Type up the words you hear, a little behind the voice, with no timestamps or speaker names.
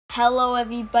Hello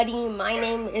everybody, my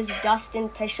name is Dustin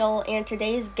Pueschel and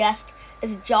today's guest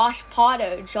is Josh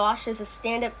Potter. Josh is a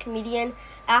stand-up comedian,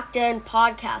 actor, and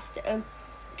podcaster.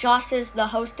 Josh is the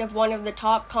host of one of the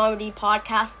top comedy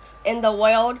podcasts in the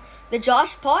world, The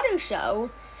Josh Potter Show.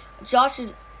 Josh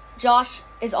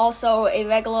is also a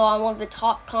regular on one of the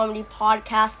top comedy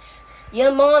podcasts,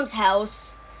 Your Mom's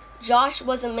House. Josh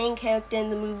was a main character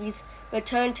in the movies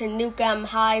Return to Nukem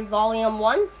High Volume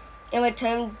 1 and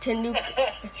Return to Nukem...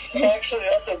 Actually,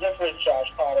 that's a different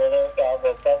Josh Potter there,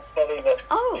 but that's funny that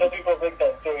some people think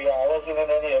that too. Yeah, I wasn't in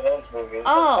any of those movies.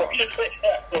 Oh.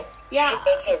 Yeah.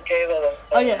 That's okay, though.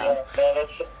 No,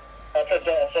 that's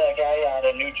a guy out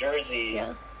of New Jersey.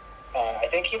 Yeah. I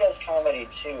think he does comedy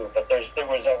too, but there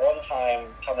was at one time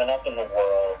coming up in the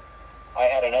world, I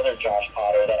had another Josh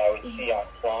Potter that I would see on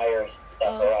flyers and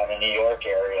stuff around the New York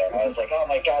area, and I was like, oh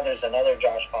my God, there's another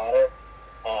Josh Potter.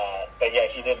 But yeah,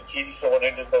 he's the one who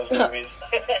did those movies.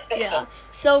 Yeah.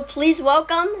 So please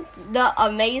welcome the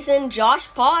amazing Josh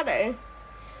Potter.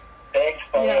 Thanks,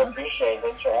 buddy. I appreciate it.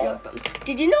 Thanks for having me. Welcome.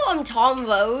 Did you know Tom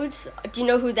Rhodes? Do you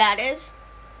know who that is?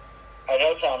 I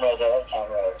know Tom Rhodes. I love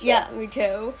Tom Rhodes. Yeah, me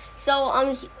too. So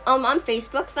I'm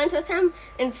Facebook friends with him,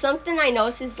 and something I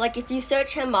noticed is like if you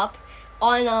search him up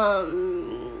on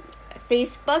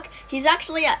Facebook, he's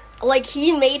actually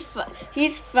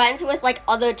he's friends with like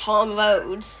other Tom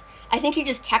Rhodes. I think he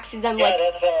just texted them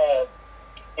that's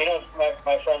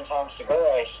my friend Tom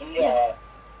Segura. He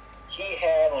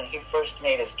had, when he first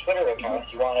made his Twitter account,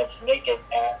 he wanted to make it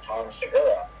at Tom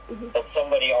Segura, but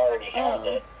somebody already had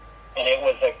it, and it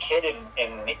was a kid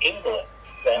in England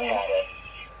that had it.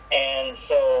 And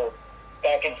so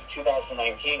back in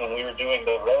 2019, when we were doing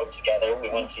the road together, we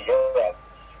went to Europe,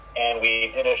 and we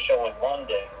did a show in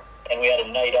London, and we had a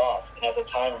night off. And at the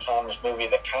time, Tom's movie,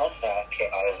 The Countdown,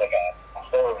 came out. It was like a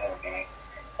horror movie,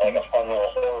 like a fun little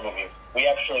horror movie. We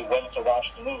actually went to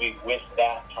watch the movie with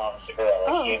that Tom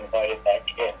Segura. He invited that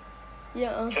kid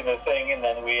to the thing, and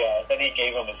then then he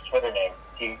gave him his Twitter name.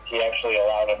 He actually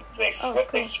allowed him. They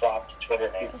swapped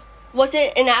Twitter names. Yeah. Was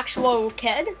it an actual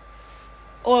kid,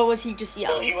 or was he just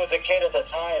young? Well, he was a kid at the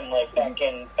time, like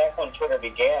back when Twitter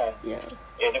began. Yeah.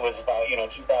 It was about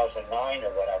 2009 or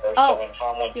whatever. So when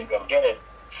Tom went to go get it,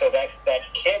 so that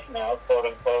kid now, quote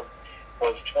unquote,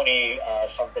 was 20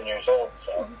 something years old.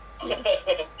 So.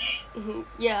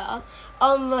 Yeah.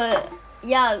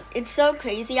 Yeah, it's so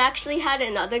crazy. I actually had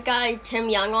another guy, Tim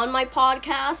Young, on my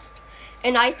podcast,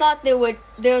 and I thought there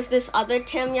was this other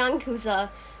Tim Young who's a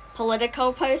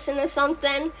political person or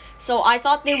something. So I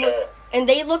thought they were, and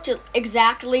they looked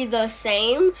exactly the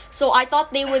same. So I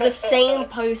thought they were the same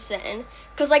person.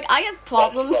 Cause like I have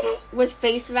problems with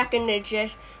face recognition.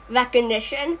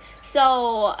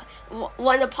 So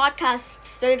when the podcast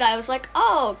started, I was like,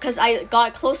 because I got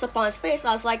a close up on his face.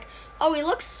 I was like, he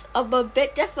looks a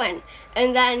bit different.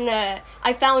 And then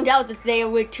I found out that they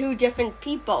were two different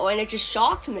people, and it just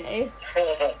shocked me.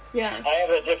 Yeah. I have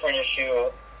a different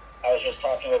issue. I was just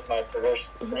talking with my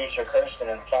producer Kirsten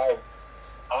inside.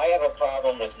 I have a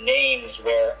problem with names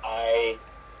where I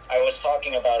was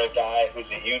talking about a guy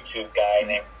who's a YouTube guy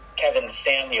named Kevin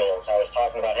Samuels. I was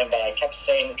talking about him, but I kept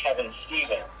saying Kevin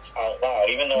Stevens out loud,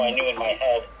 even though I knew in my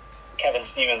head Kevin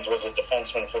Stevens was a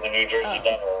defenseman for the New Jersey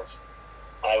Devils.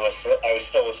 I was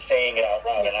still saying it out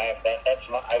loud, and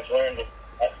I've learned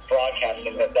at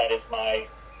broadcasting that is my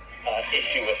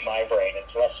issue with my brain.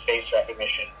 It's less face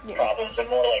recognition problems and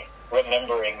more like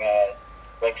remembering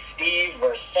like Steve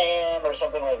or Sam or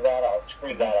something like that. I'll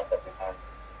screw that up every time.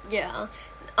 Yeah.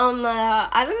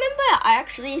 I remember I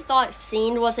actually thought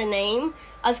Scene was a name.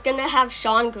 I was gonna have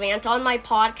Sean Grant on my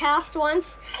podcast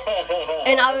once,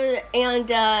 and I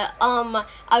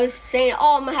was saying,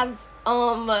 I'm gonna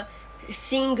have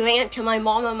Scene Grant to my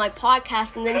mom on my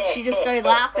podcast, and then she just started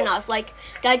laughing. I was like,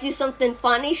 did I do something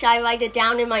funny? Should I write it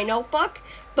down in my notebook?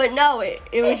 But no, it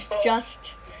was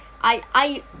just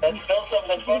That's still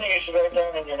something funny you should write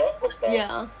down in your notebook, though.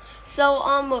 Yeah. So,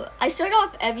 I start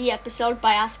off every episode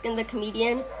by asking the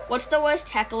comedian, what's the worst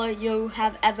heckler you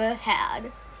have ever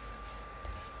had?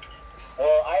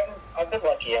 Well, I've been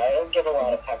lucky. I don't get a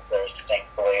lot of hecklers,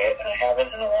 thankfully, and I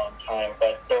haven't in a long time.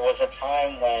 But there was a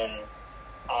time when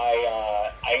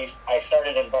I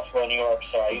started in Buffalo, New York,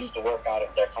 so I used to work out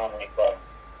at their comedy club,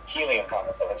 Helium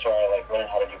Comedy Club. That's where I learned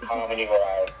how to do comedy, where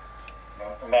I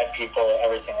met people,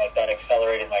 everything like that,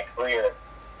 accelerated my career.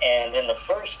 And in the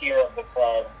first year of the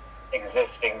club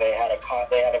existing, they had a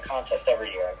contest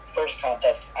every year. The first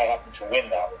contest, I happened to win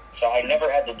that one, so I never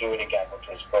had to do it again, which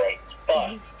was great.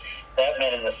 But that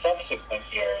meant in the subsequent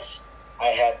years, I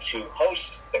had to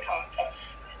host the contest.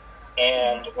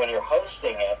 And when you're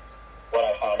hosting it, what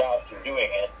I found out through doing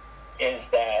it is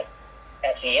that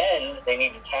at the end they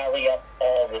need to tally up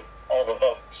all the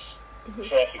votes.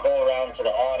 So they have to go around to the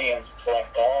audience,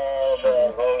 collect all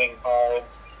the voting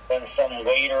cards. Then some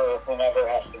waiter or whomever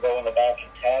has to go in the back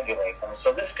and tabulate them.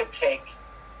 So this could take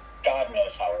God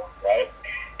knows how long, right?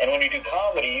 And when you do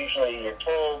comedy, usually you're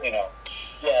told,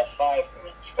 5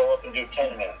 minutes, go up and do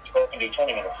 10 minutes, go up and do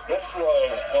 20 minutes. This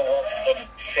was go up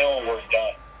until we're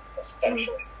done,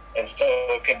 essentially. And so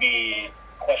it could be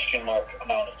question mark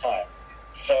amount of time.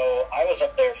 So I was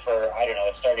up there for, I don't know,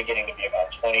 it started getting to be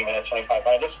about 20 minutes, 25.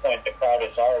 By this point, the crowd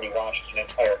has already watched an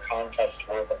entire contest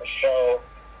worth of a show.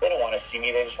 They don't want to see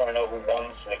me. They just want to know who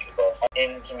won so they can go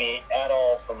into me at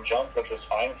all from jump, which was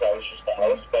fine because I was just the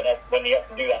host. But when you have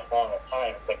to do that long of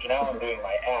time, it's like, now I'm doing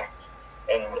my act.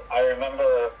 And I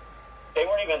remember they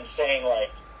weren't even saying,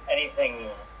 like, anything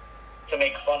to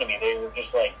make fun of me. They were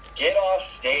just like, get off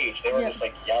stage. They were just,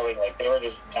 like, yelling. Like, they were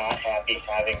just not happy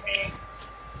having me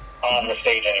on the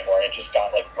stage anymore. It just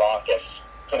got, like, raucous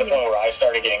to the point where I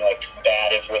started getting, like,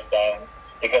 combative with them.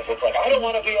 Because it's like, I don't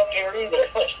want to be up here either.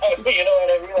 Like, you know what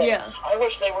I mean? Like, I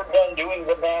wish they were done doing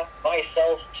the math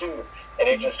myself, too. And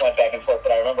it just went back and forth.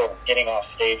 But I remember getting off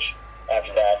stage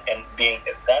after that and being...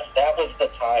 That was the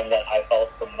time that I felt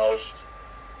the most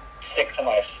sick to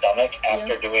my stomach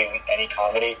after doing any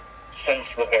comedy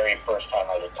since the very first time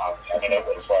I did comedy. I mean, it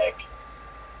was like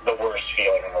the worst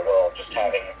feeling in the world, just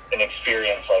having an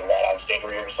experience like that on stage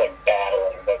where you're just, like,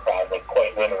 battling the crowd, like,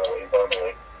 quite literally,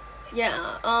 verbally.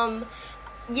 Yeah,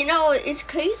 it's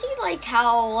crazy, like,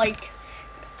 how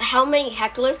many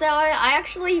hecklers there are.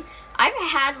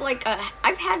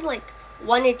 I've had, like,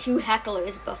 1 or 2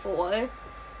 hecklers before.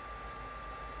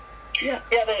 Yeah.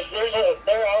 Yeah,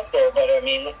 they're out there, but, I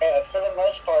mean, for the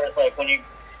most part, like, when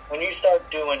you start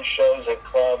doing shows at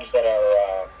clubs that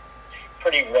are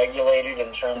pretty regulated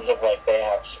in terms of, like, they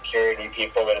have security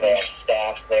people or they have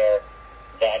staff there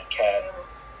that can...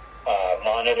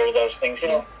 monitor those things.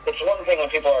 It's one thing when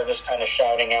people are just kind of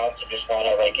shouting out to just want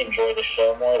to, like, enjoy the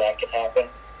show more. That could happen.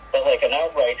 But, like, an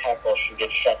outright heckle should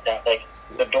get shut down. Like,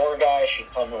 the door guy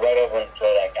should come right over and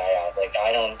throw that guy out. Like,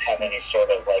 I don't have any sort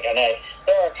of, like... And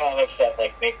there are comics that,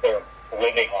 like, make their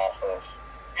living off of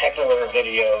heckler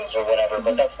videos or whatever,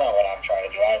 but that's not what I'm trying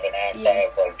to do. I have an act. I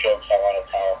have, like, jokes I want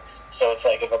to tell. So it's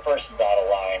like, if a person's out of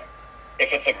line,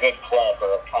 if it's a good club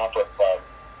or a proper club,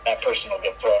 that person will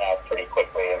get thrown out pretty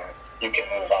quickly, and you can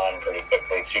move on pretty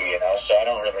quickly too, So I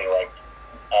don't really like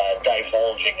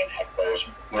divulging in hecklers,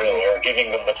 really, or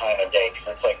giving them the time of day, because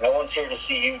it's like, no one's here to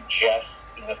see you, Jeff,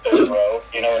 in the 3rd row.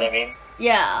 You know what I mean?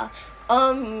 Yeah.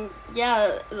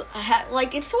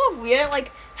 Like, it's sort of weird.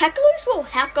 Like, hecklers will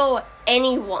heckle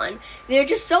anyone. They're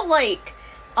just so, like,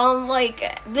 I've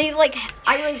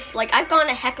gone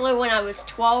to heckler when I was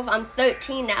 12. I'm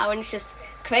 13 now, and it's just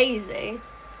crazy.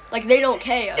 Like, they don't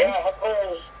care. Yeah,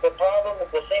 hecklers, the problem with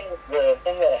the thing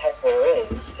that a heckler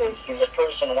is he's a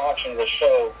person watching the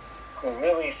show who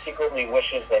really secretly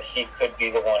wishes that he could be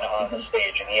the one on the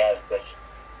stage, and he has this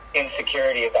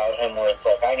insecurity about him where it's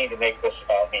like, I need to make this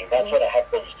about me. That's what a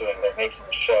heckler's doing. They're making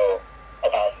the show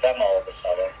about them all of a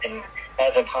sudden. And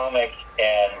as a comic,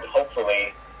 and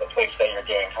hopefully the place that you're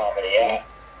doing comedy at,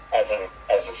 as a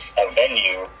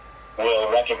venue,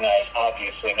 will recognize,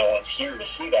 obviously, no one's here to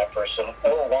see that person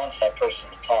or wants that person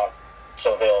to talk,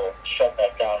 so they'll shut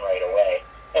that down right away.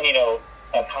 And,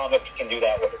 a comic can do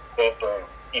that with a quip or,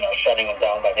 shutting them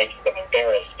down by making them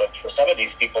embarrassed, but for some of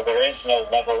these people, there is no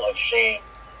level of shame.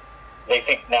 They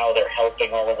think now they're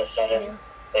helping all of a sudden. Yeah.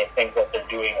 They think that they're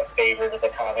doing a favor to the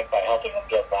comic by helping them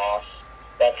get laughs.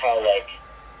 That's how, like,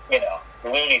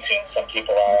 Looney Tunes some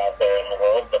people are out there in the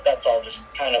world, but that's all just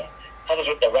kind of comes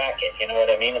with the racket, you know what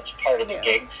I mean? It's part of the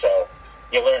gig, so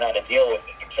you learn how to deal with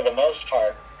it. But for the most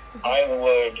part, I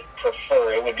would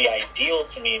prefer, it would be ideal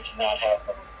to me to not have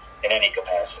them in any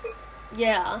capacity.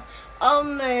 Yeah.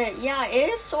 It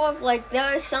is sort of like, there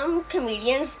are some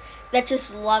comedians that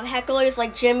just love hecklers,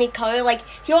 like Jimmy Carter. Like,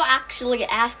 he'll actually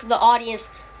ask the audience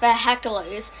for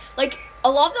hecklers. Like, a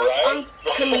lot of those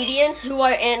comedians who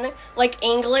are in, like,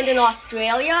 England and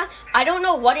Australia, I don't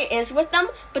know what it is with them,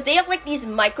 but they have, like, these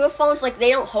microphones. Like, they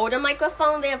don't hold a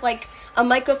microphone. They have, like, a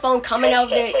microphone coming out of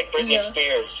their like Britney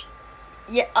Spears.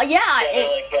 Yeah, they're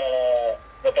like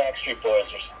the Backstreet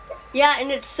Boys or something. Yeah,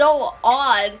 and it's so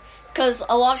odd, because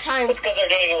a lot of times... It's because they're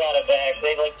doing a lot of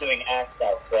they like doing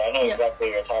act-outs. So I know exactly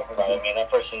what you're talking about. I mean, that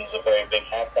person is a very big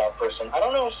act-out person. I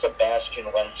don't know if Sebastian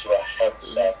went to a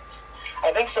headset.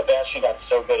 I think Sebastian got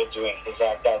so good at doing his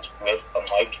act-outs with a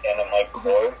mic and a mic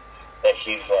cord that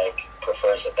he's, like,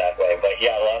 prefers it that way. But,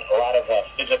 yeah, a lot of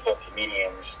physical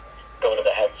comedians go to the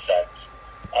headsets.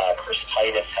 Chris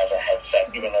Titus has a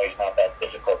headset, even though he's not that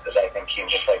physical, because I think he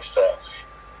just likes to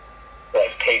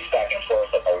like pace back and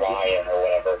forth like a lion or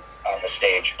whatever on the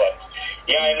stage. But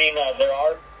yeah, I mean, there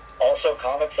are also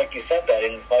comics, like you said, that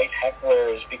invite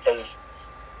hecklers because,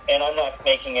 and I'm not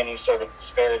making any sort of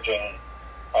disparaging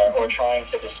or trying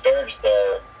to disparage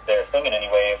their thing in any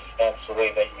way. If that's the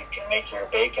way that you can make your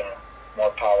bacon,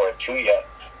 more power to you.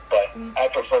 But I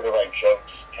prefer to write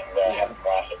jokes and have them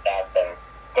laugh at that than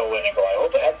go in and go, I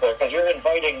hope a heckler, because you're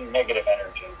inviting negative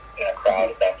energy in a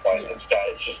crowd at that point. It's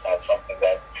just not something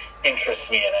that interests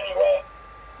me in any way.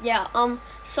 Yeah,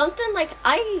 something like,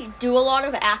 I do a lot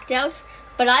of act outs,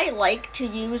 but I like to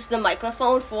use the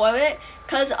microphone for it,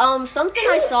 because something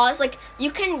I saw is like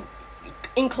you can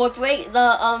incorporate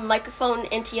the microphone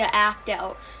into your act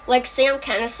out. Like Sam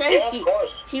Kinison,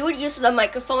 he would use the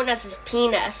microphone as his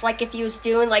penis. Like if he was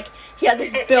doing, like, he had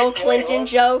this Bill Clinton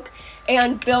joke,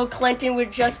 and Bill Clinton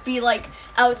would just be like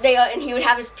out there and he would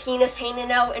have his penis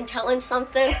hanging out and telling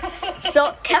something.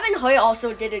 So Kevin Hart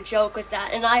also did a joke with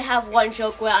that, and I have one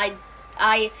joke where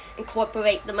I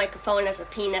incorporate the microphone as a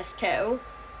penis too.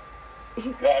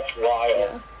 That's wild.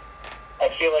 Yeah. I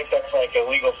feel like that's like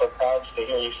illegal for crowds to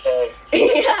hear you say.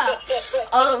 Yeah.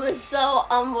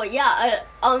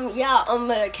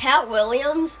 Cat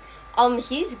Williams,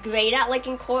 he's great at like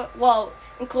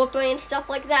incorporating stuff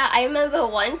like that. I remember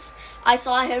once I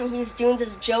saw him, he was doing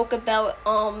this joke about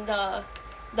the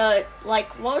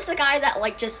like, what was the guy that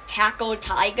like just tackled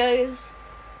tigers?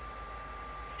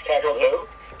 Tackled who?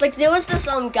 Like there was this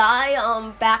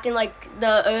guy back in like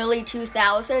the early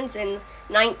 2000s and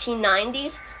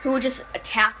 1990s who would just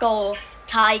tackle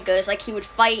tigers. Like he would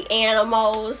fight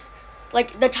animals.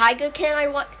 Like the Tiger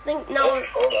King, not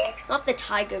the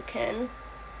Tiger King.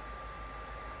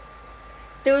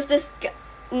 There was this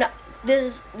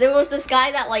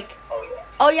guy that like,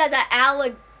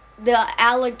 the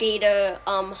alligator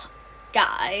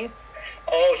guy.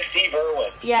 Oh, Steve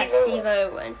Irwin. Yeah, Steve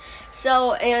Irwin.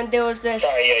 So, and there was this...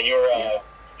 Sorry, you were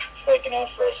flaking out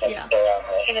for a second there on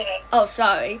the internet. Oh,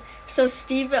 sorry. So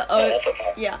Steve Irwin... that's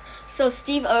okay. Yeah. So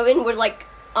Steve Irwin would, like,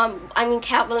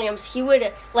 Cat Williams, he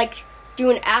would, like, do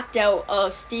an act out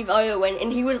of Steve Irwin,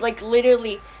 and he would, like,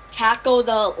 literally tackle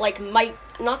the, like, mic...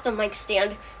 Not the mic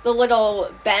stand, the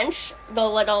little bench, the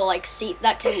little, like, seat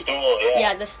that can... The stool, yeah.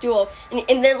 Yeah, the stool.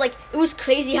 And then, like, it was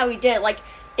crazy how he did it. Like,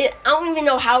 I don't even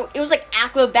know how... It was like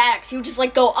acrobatics. He would just,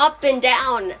 like, go up and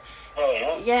down. Oh,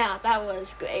 yeah? Yeah, that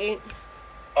was great.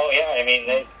 Oh, yeah, I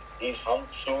mean, he's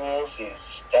humped stools,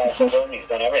 he's tackled them, he's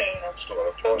done everything in that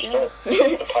stool. Poor stool.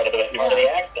 It's a part of the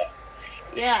act, though.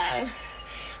 Yeah.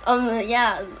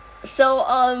 Yeah.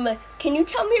 So, can you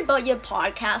tell me about your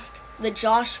podcast, The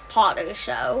Josh Potter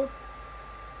Show?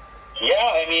 Yeah,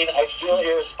 I mean, I feel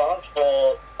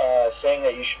irresponsible saying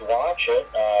that you should watch it,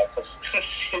 because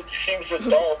it seems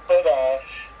adult, but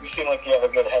you seem like you have a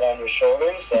good head on your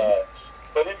shoulders.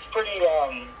 But it's pretty,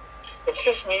 it's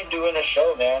just me doing a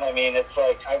show, man. I mean, it's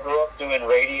like, I grew up doing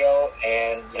radio,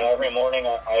 and, you know, every morning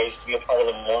I used to be a part of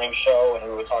the morning show, and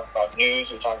we would talk about news,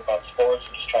 we would talk about sports,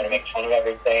 and just try to make fun of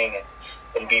everything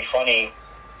and be funny.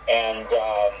 And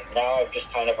now I've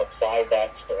just kind of applied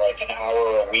that to like an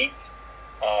hour a week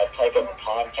type of a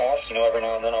podcast. You know, every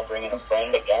now and then I'll bring in a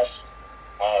friend, a guest.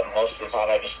 Most of the time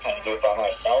I just kind of do it by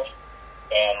myself.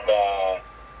 And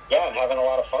yeah, I'm having a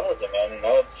lot of fun with it, man. You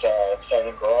know, it's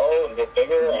starting to grow and get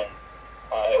bigger. And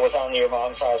it was on Your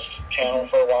Mom's House channel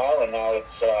for a while, and now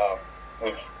it's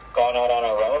we've gone out on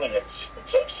our own, and it's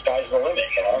sky's the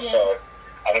limit, you know. Yeah. So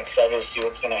I'm excited to see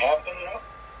what's going to happen, you know.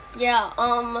 Yeah,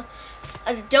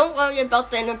 don't worry about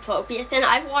the inappropriate thing.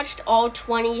 I've watched all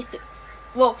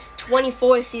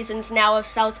 24 seasons now of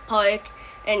South Park,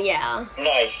 and yeah.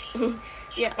 Nice.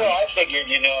 Yeah. Well, I figured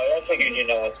you know what's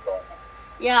going on.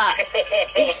 Yeah.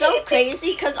 It's so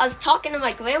crazy, because I was talking to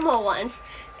my grandma once,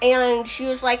 and she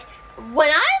was like, when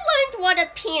I learned what a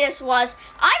penis was,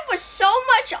 I was so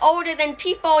much older than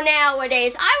people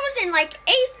nowadays. I was in, like,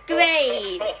 8th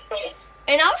grade.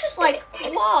 And I was just like,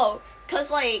 whoa. Because,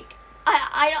 like,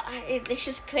 it's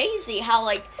just crazy how,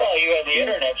 like... Well, you had the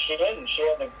internet. She didn't. She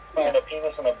had to find a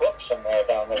penis in a book somewhere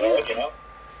down the road, you know?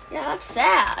 Yeah, that's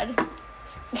sad.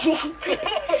 It's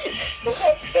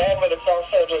not sad, but it's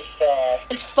also just...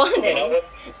 it's funny. You know,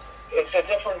 it's a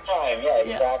different time. Yeah,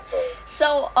 exactly.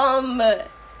 So,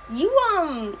 you,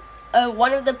 are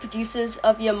one of the producers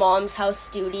of Your Mom's House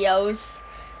Studios.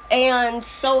 And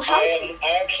so I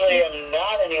actually am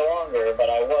not any longer, but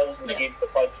I was in the game for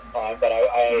quite some time. But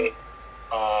I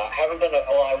haven't been.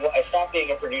 I stopped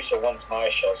being a producer once my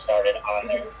show started on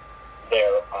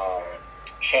their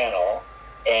channel,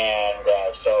 and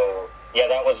so yeah,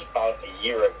 that was about a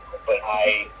year ago. But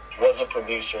I was a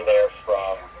producer there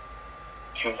from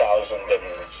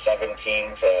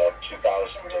 2017 to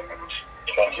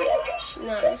 2020, I guess.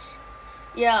 Nice.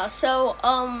 Yeah, so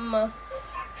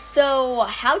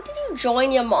how did you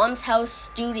join your mom's house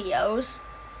studios?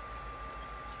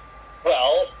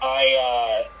 Well,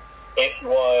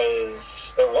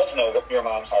 there was no Your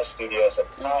Mom's House Studios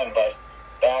at the time, but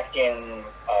back in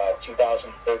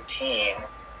 2013,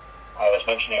 I was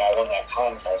mentioning I won that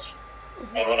contest,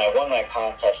 and when I won that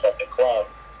contest at the club,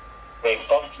 they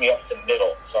bumped me up to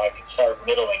middle, so I could start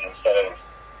middling instead of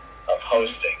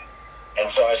hosting. And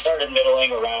so I started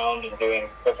middling around and doing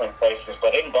different places,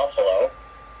 but in Buffalo,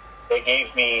 they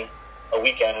gave me a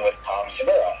weekend with Tom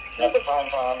Segura. And at the time,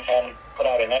 Tom hadn't put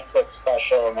out a Netflix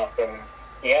special or nothing.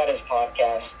 He had his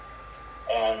podcast,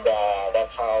 and that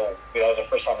was the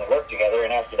first time we worked together.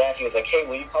 And after that, he was like, "Hey,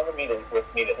 will you come with me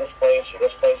to this place or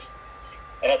this place?"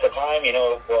 And at the time, it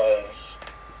was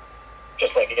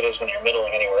just like it is when you're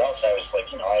middling anywhere else. I was like,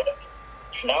 I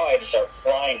had to start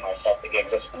flying myself to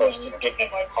gigs as opposed to getting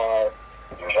in my car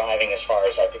and driving as far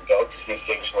as I could go, because these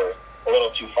gigs were a little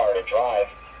too far to drive.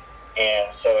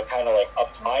 And so it kind of like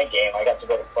upped my game. I got to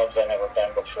go to clubs I'd never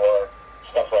been before,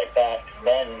 stuff like that. And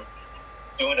then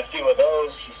doing a few of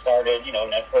those, he started,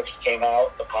 Netflix came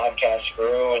out, the podcast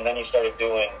grew, and then he started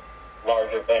doing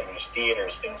larger venues,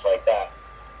 theaters, things like that.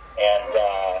 And,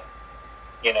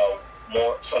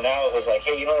 more. So now it was like,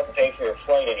 hey, you don't have to pay for your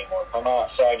flight anymore. Come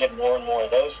out. So I did more and more of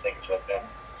those things with him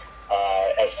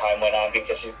as time went on,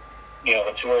 because, the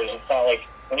tours, it's not like,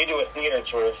 when you do a theater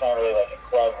tour, it's not really like a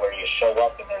club where you show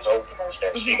up and there's openers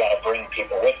there, so you got to bring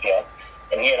people with you.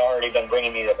 And he had already been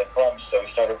bringing me to the clubs, so he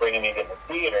started bringing me to the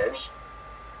theaters.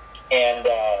 And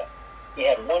he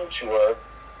had one tour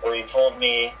where he told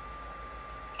me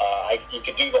you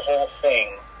could do the whole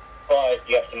thing, but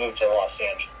you have to move to Los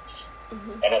Angeles.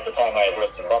 And at the time, I had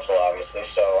lived in Buffalo, obviously,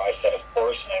 so I said, of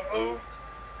course, and I moved.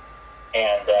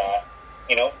 And,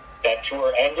 that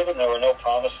tour ended, and there were no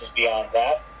promises beyond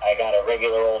that. I got a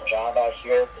regular old job out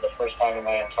here for the first time in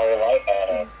my entire life. I had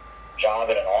a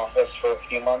job in an office for a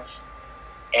few months.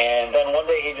 And then one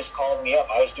day he just called me up.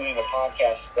 I was doing a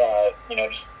podcast,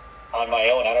 just on my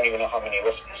own. I don't even know how many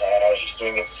listeners I had. I was just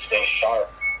doing it to stay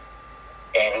sharp.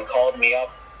 And he called me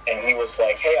up, and he was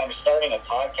like, "Hey, I'm starting a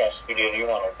podcast studio. Do you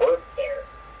want to work there?"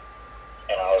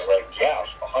 And I was like, "Yeah,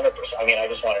 100%. I mean, I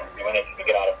just wanted to do anything to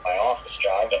get out of my office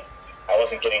job, and I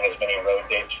wasn't getting as many road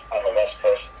dates on the West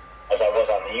Coast as I was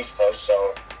on the East Coast,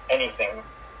 so anything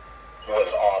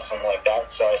was awesome like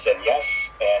that." So I said yes,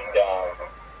 and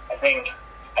I think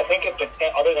it,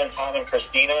 other than Tom and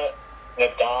Christina,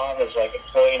 Dom is like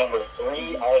employee number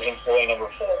 3. I was employee number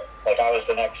 4. Like, I was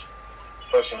the next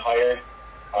person hired.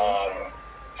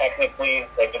 Technically,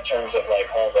 like in terms of like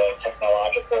all the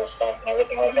technological stuff and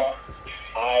everything like that,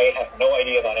 I have no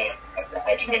idea about anything.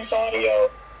 I can mix audio,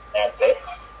 that's it.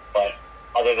 But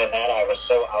other than that, I was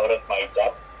so out of my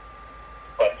depth.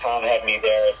 But Tom had me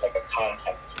there as like a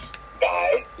content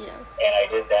guy, and I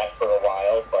did that for a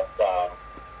while. But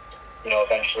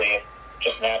eventually,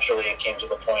 just naturally, it came to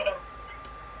the point of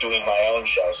doing my own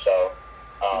show. So,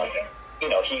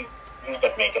 he's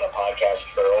been making a podcast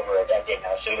for over a decade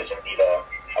now, so he doesn't need a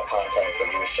content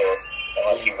producer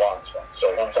unless he wants one.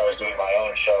 So once I was doing my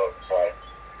own show, it's like,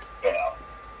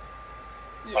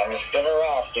 I'm a spinner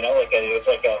off, it's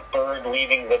like a bird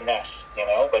leaving the nest,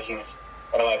 but he's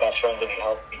one of my best friends, and he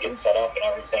helped me get set up and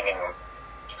everything, and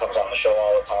he comes on the show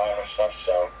all the time and stuff,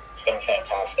 so it's been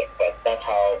fantastic. But that's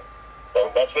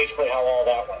basically how all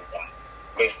that went down.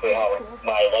 Basically how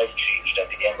my life changed at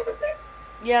the end of the day.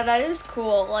 Yeah, that is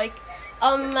cool. Like,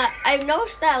 I've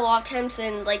noticed that a lot of times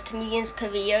in, like, comedians'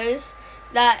 careers,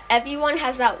 that everyone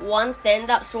has that one thing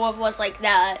that sort of was, like,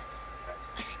 that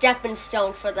stepping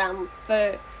stone for them.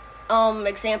 For,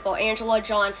 example, Angela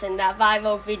Johnson, that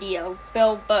viral video,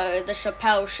 Bill Burr, The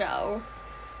Chappelle Show.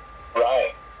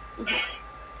 Right.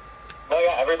 Well,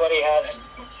 yeah, everybody has,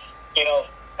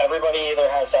 everybody either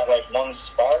has that, like, one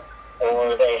spark,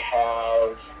 or they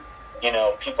have,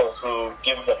 people who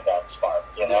give them that spark,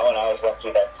 and I was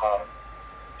lucky that Tom,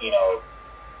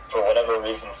 for whatever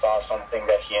reason, saw something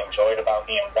that he enjoyed about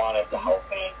me and wanted to help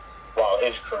me while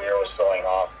his career was going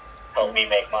off, help me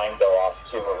make mine go off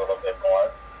too a little bit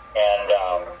more. And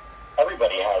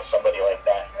everybody has somebody like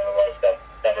that in their life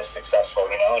that is successful,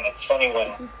 and it's funny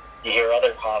when you hear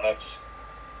other comics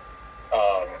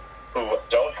who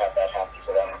don't have that happen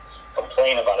to them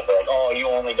complain about it. They're like, "Oh, you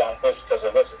only got this because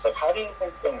of this." It's like, how do you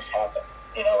think things happen?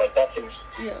 That's,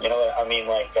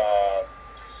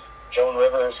 Joan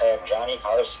Rivers had Johnny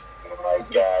Carson.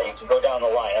 You can go down the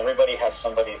line. Everybody has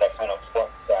somebody that kind of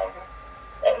plucked them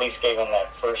at least gave them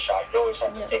that first shot. You always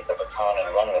have to take the baton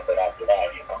and run with it after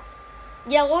that, you know?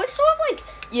 Yeah, well, it's sort of like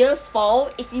your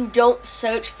fault if you don't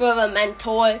search for a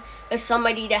mentor or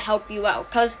somebody to help you out.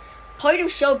 Because part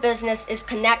of show business is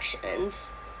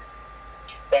connections.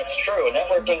 That's true.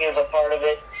 Networking is a part of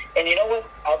it. And you know what?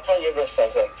 I'll tell you this,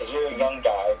 because you're a young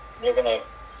guy, you're going to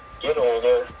get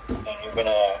older, and you're going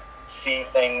to see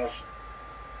things.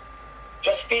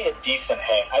 Just be a decent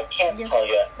hang. I can't tell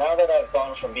you. Now that I've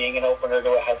gone from being an opener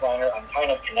to a headliner, I'm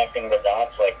kind of connecting the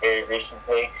dots, like, very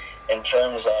recently, in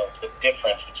terms of the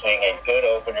difference between a good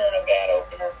opener and a bad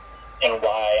opener, and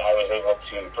why I was able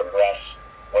to progress,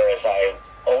 whereas I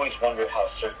always wondered how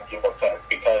certain people couldn't.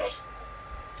 Because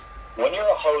when you're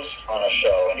a host on a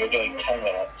show and you're doing 10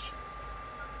 minutes,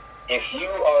 if you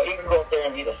can go up there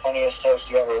and be the funniest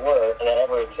host you ever were, that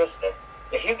ever existed,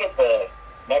 if you get the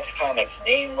next comic's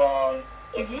name wrong,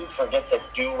 if you forget to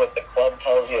do what the club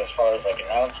tells you as far as, like,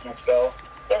 announcements go,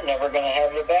 they're never going to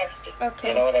have your back. Okay.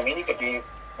 You know what I mean? You could be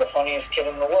the funniest kid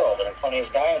in the world or the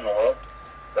funniest guy in the world,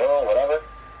 girl, whatever,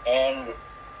 and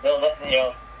they'll let, you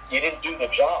know, you didn't do the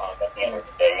job at the end of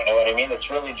the day. You know what I mean? It's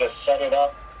really just set it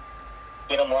up,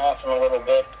 get them laughing a little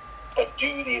bit, but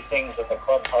do the things that the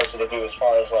club tells you to do as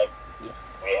far as, like,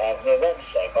 we have the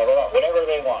website, blah, blah, blah, whatever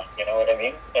they want, you know what I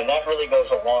mean? And that really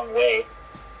goes a long way.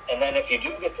 And then if you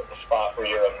do get to the spot where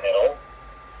you're a middle,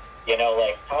 you know,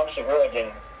 like, Tom Segura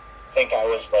didn't think I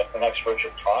was, like, the next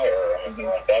Richard Pryor or anything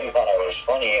like that. He thought I was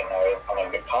funny and I'm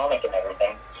a good comic and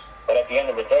everything. But at the end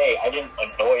of the day, I didn't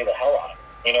annoy the hell out of him.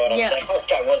 You know what I'm saying?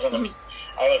 Like,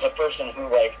 I was a person who,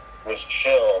 like, was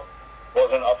chill,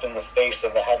 wasn't up in the face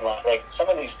of the headline. Like, some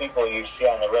of these people you see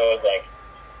on the road, like,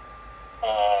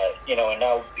 you know, and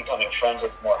now becoming friends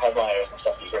with more headliners and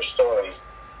stuff, you hear stories,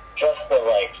 just the,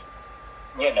 like,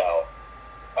 you know,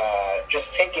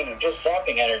 just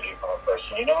zapping energy from a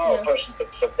person. You know how a person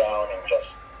could sit down and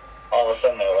just, all of a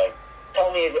sudden they're like,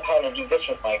 tell me how to do this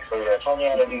with my career, tell me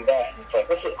how to do that. And it's like,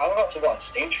 I'm about to go on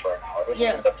stage for an hour. This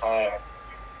isn't the time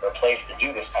or place to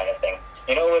do this kind of thing.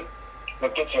 You know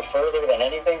what gets you further than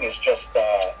anything is just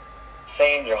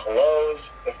saying your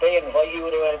hellos. If they invite you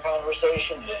into a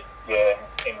conversation, you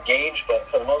engage, but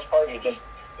for the most part, if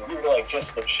you're like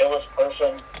just the chillest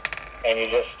person and you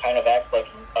just kind of act like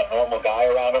a normal guy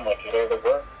around them, like you're there to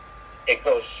work, it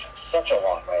goes such a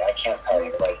long way. I can't tell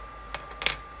you. Like,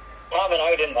 Tom and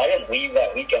I didn't leave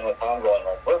that weekend with Tom going,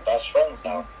 like, we're best friends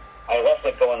now. I left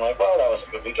it going like, well, that was a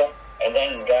good weekend. And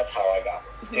then that's how I got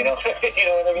it. You know, you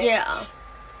know what I mean? Yeah.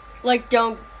 Like,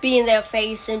 don't be in their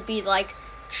face and be like,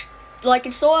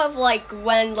 it's sort of like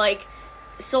when, like,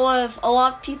 sort of a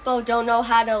lot of people don't know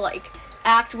how to, like,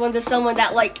 act when there's someone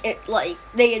that, like,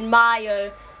 they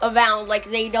admire around. Like,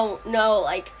 they don't know,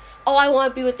 like, oh, I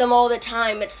want to be with them all the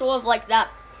time. It's sort of like that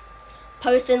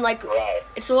person, like,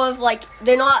 it's sort of like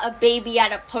they're not a baby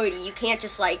at a party. You can't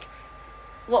just, like,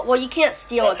 well, you can't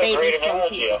steal a baby great from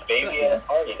analogy, people. A baby at a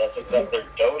party. That's exactly. They're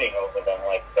doting over them,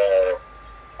 like they're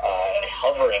and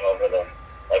hovering over them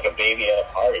like a baby at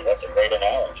a party. That's a great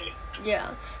analogy.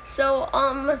 Yeah. So,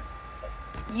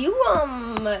 you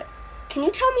can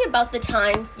you tell me about the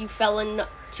time you fell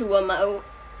into a moat?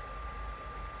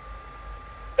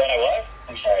 That I what?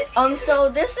 I'm sorry. So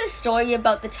this is a story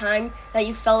about the time that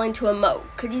you fell into a moat.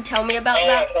 Could you tell me about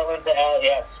that? I fell into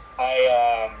yes.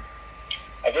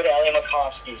 I did Allie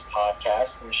Makovsky's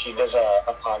podcast, and she does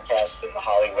a podcast in the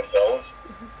Hollywood Hills.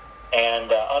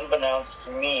 And unbeknownst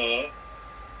to me,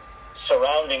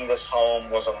 surrounding this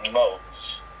home was a moat.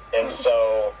 And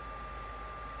so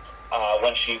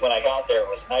when I got there, it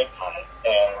was nighttime,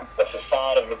 and the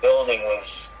facade of the building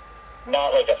was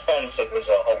not like a fence, it was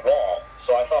a wall.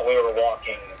 So I thought we were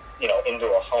walking, you know, into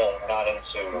a home, not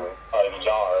into a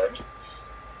yard.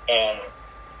 And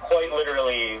quite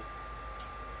literally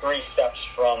 3 steps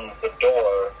from the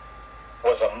door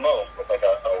was a moat with like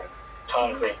a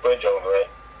concrete bridge over it.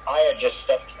 I had just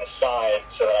stepped to the side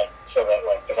so that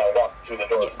like, because I walked through the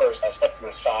door first, I stepped to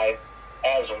the side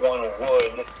as one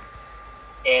would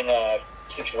in a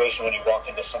situation when you walk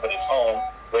into somebody's home,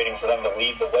 waiting for them to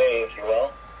lead the way, if you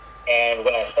will. And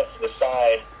when I stepped to the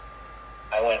side,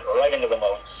 I went right into the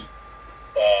moat,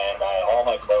 and I had all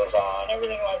my clothes on,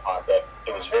 everything in my pocket.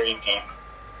 It was very deep,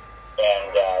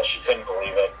 and she couldn't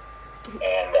believe it,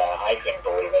 and I couldn't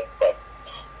believe it, but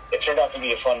it turned out to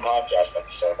be a fun podcast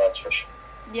episode, that's for sure.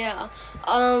 Yeah.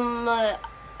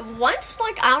 Once,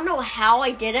 like, I don't know how I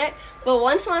did it, but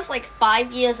once when I was, like,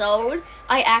 5 years old,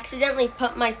 I accidentally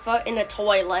put my foot in a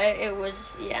toilet. It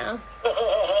was, yeah.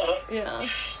 Yeah.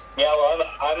 Yeah, well,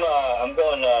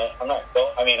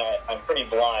 I'm pretty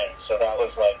blind, so that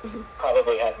was, like,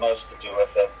 probably had most to do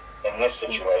with it. in this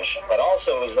situation. But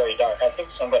also it was very dark. I think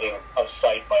somebody of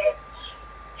sight might have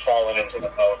fallen into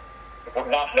the moat,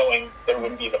 not knowing there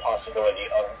would be the possibility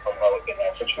of a moat in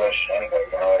that situation anyway,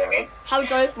 you know what I mean? How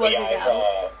dark was it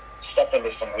out? I've stepped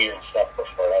into some weird stuff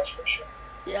before, that's for sure.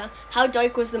 Yeah. How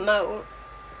dark was the moat?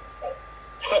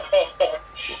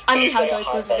 I mean, how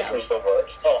dark was it out? Was the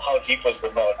worst. Oh, how deep was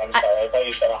the moat? I'm sorry. I thought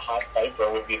you said a hot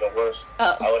diaper would be the worst.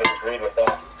 Oh. I would have agreed with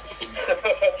that.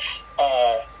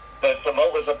 The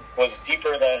moat was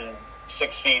deeper than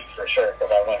 6 feet for sure,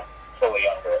 because I went fully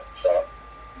under it. So.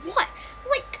 What?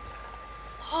 Like,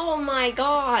 oh my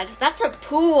God, that's a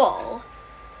pool.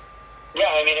 Yeah,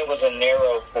 I mean, it was a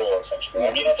narrow pool essentially. Yeah.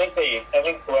 I mean, I think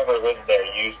whoever lived there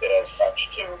used it as such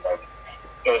too. Like,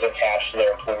 it was attached to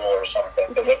their pool or something,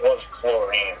 because it was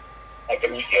chlorine. I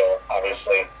could feel,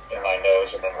 obviously, in my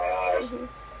nose and in my eyes. Mm-hmm.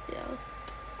 Yeah.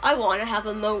 I want to have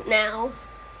a moat now.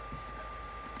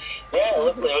 Yeah,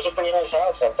 it was a pretty nice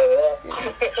house, I'll tell you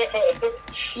that.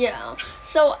 Yeah.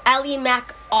 So, Ali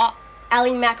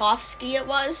Makovsky it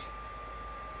was?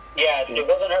 Yeah, it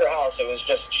wasn't her house. It was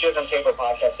just, she doesn't tape her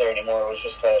podcast there anymore. It was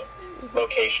just the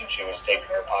location she was taping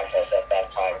her podcast at that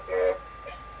time period.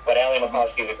 But Ali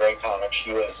Makovsky is a great comic.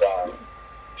 She's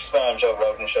been on Joe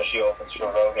Rogan's show. She opens for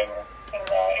Rogan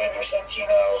and Andrew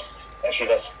Santino, and she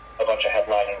does a bunch of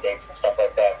headlining dates and stuff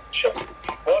like that.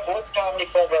 What comedy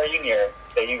club are you near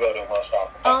that you go to most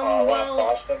often?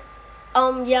 Boston?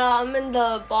 Yeah, I'm in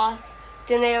the Boston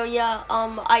area.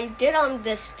 I did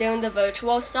this during the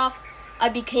virtual stuff. I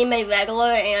became a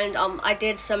regular, and I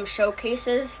did some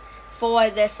showcases for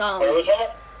this. Where was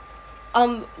that?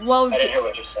 Well, I didn't hear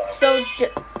what you said. So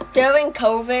during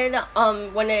COVID,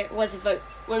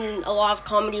 when a lot of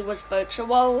comedy was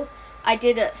virtual, I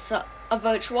did a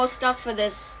virtual stuff for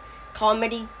this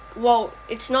comedy. Well,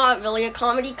 it's not really a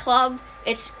comedy club.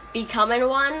 It's becoming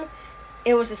one.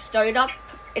 It was a startup.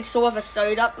 It's sort of a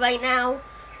startup right now,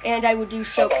 and I would do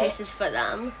showcases for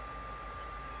them.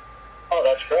 Oh,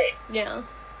 that's great. Yeah.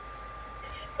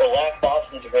 Well, Laugh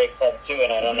Boston's a great club too,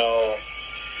 and I don't know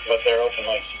what their open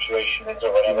mic situation is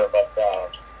or whatever, but you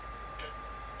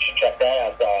should check that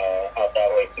out that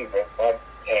way too. Great club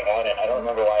to hang out in. I don't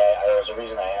remember why there was a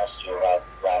reason I asked you about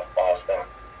Laugh Boston.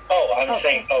 Oh, I'm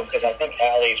saying because I think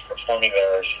Allie's performing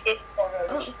there, or she did perform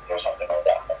there, or something like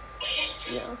that.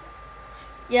 Yeah.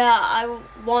 Yeah, I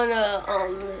wanna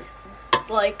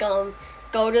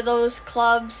go to those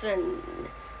clubs, and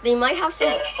they might have some.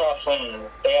 Yeah, it's tough when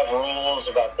they have rules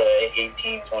about the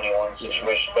 18-21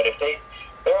 situation, but if there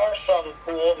are some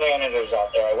cool managers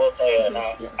out there, I will tell you.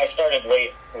 Now, I started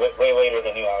way later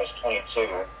than you. I was 22,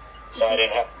 so I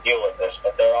didn't have to deal with this.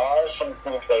 But there are some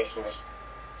cool places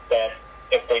that,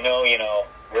 if they know,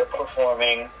 you're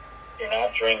performing, you're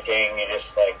not drinking, you're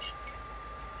just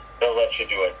they'll let you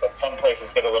do it. But some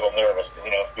places get a little nervous because,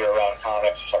 if you're around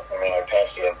comics or something, they might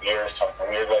pass you a beer or something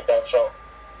weird like that. So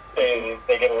they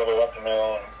get a little up in their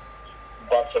own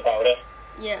butts about it.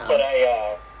 Yeah. But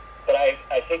I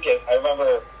think I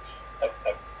remember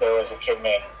there was a kid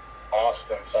named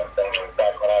Austin something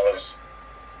back when I was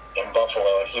in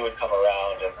Buffalo, and he would come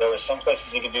around, and there were some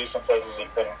places he could do, some places he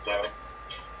couldn't do.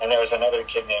 And there was another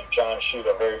kid named John Shute,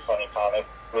 a very funny comic,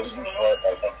 lives in New York,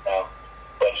 I think now.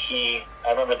 But I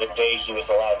remember the day he was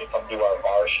allowed to come do our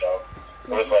bar show.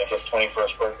 It was like his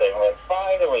 21st birthday. We're like,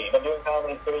 finally, you've been doing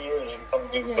comedy 3 years, you can come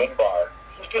do good bar.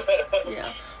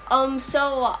 Yeah.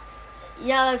 So,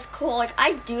 yeah, that's cool.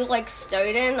 I do like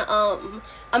starting.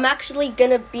 I'm actually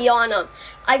gonna be on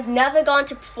I've never gone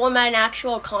to perform at an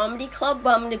actual comedy club,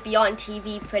 but I'm gonna be on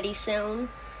TV pretty soon.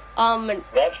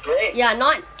 That's great. Yeah,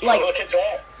 not look at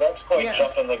that. That's quite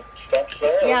jumping the steps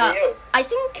there. Yeah. Over you. I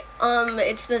think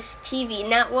it's this TV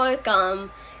network.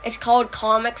 It's called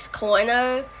Comics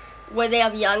Corner, where they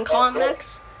have young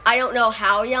comics. I don't know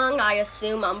how young. I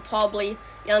assume I'm probably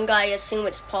younger. I assume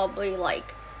it's probably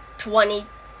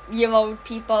 20-year-old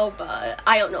people, but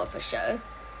I don't know for sure.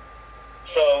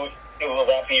 So, will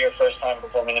that be your first time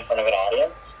performing in front of an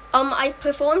audience? I've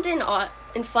performed in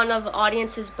front of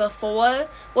audiences before.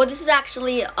 Well, this is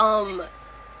actually, I'm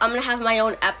gonna have my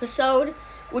own episode,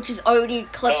 which is already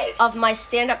clips of my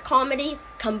stand-up comedy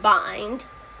combined.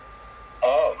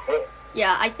 Oh, cool.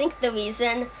 Yeah, I think the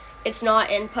reason it's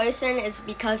not in person is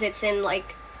because it's in,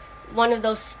 one of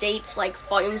those states,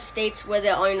 farm states, where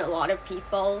there aren't a lot of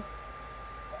people.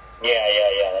 Yeah,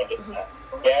 I get that.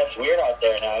 Yeah, it's weird out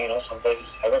there now, some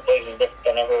places, every place is different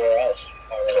than everywhere else.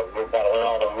 We've got to learn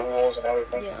all the rules and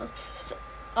everything. Yeah. So,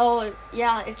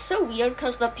 it's so weird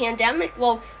because the pandemic,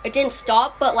 it didn't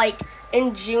stop, but,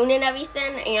 in June and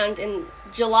everything, and in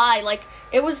July,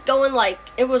 it was going,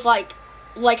 it was,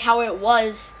 how it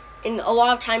was and a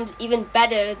lot of times even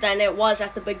better than it was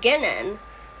at the beginning,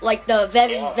 like the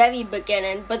very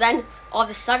beginning. But then all of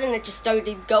a sudden it just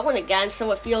started going again,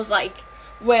 so it feels like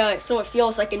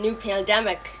a new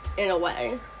pandemic in a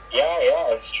way. Yeah,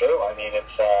 it's true. I mean,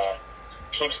 it's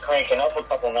keeps cranking up a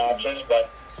couple notches, but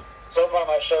so far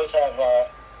my shows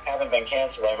haven't been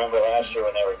canceled. I remember last year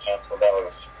when they were canceled, that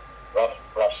was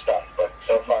rough stuff. But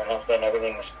so far nothing.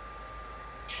 Everything's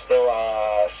still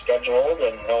scheduled,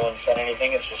 and no one said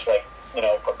anything. It's just like,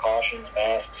 precautions,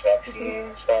 masks,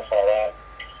 vaccines, stuff, all that.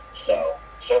 So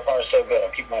far so good.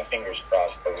 I'm keeping my fingers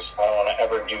crossed because I don't want to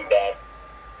ever do that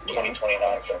 2020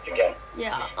 nonsense again.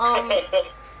 Yeah.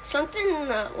 Something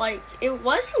like, it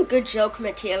was some good joke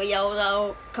material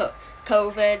though,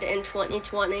 COVID in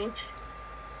 2020.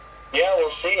 Yeah, we'll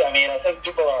see. I mean, I think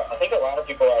a lot of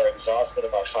people are exhausted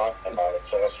about talking about it.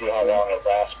 So we'll see how long it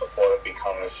lasts before it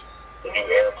becomes the new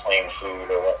airplane food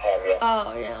or what have you.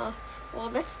 Oh yeah. Well,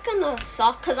 that's gonna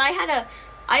suck because I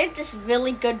had this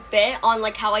really good bit on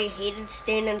like how I hated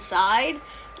staying inside.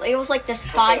 Like, it was like this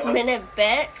 5-minute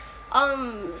bit.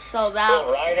 So that.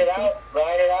 Well, ride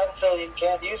it out until you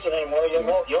can't use it anymore.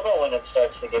 You'll know when it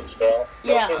starts to get stale.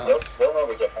 Yeah. You'll know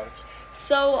the difference.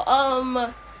 So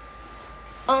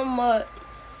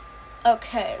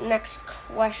okay, next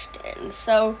question.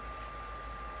 So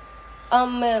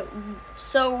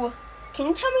can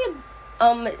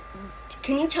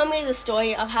you tell me the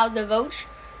story of how the Roach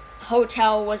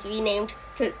Hotel was renamed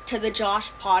to the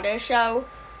Josh Potter Show?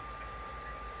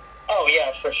 Oh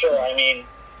yeah, for sure. I mean,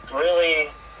 really,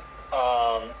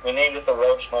 we named it the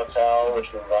Roach Motel,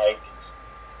 which we liked,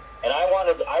 and I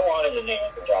wanted to name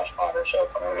it the Josh Potter Show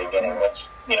from the beginning. That's,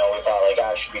 we thought like,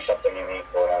 it should be something unique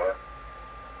or whatever.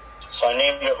 So I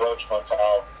named it Roach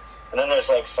Motel, and then there's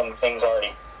like some things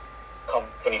already,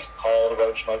 companies called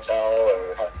Roach Motel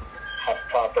or have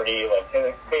property, like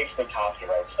basically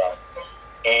copyright stuff.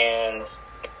 And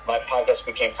my podcast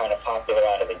became kind of popular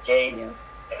out of the gate, and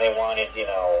they wanted,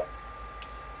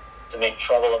 to make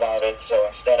trouble about it. So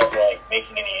instead of like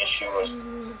making any issue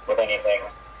with anything,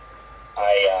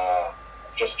 I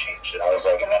just changed it. I was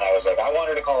like, I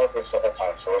wanted to call it this the whole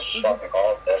time, so let's just fucking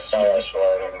call it this. Sorry, I swore,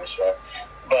 I didn't mean to swear.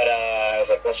 But I was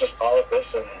like, let's just call it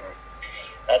this, and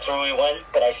that's where we went.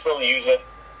 But I still use it,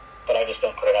 but I just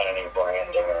don't put it on any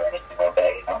branding or anything like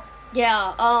that,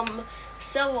 Yeah.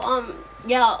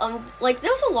 Like,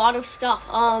 there was a lot of stuff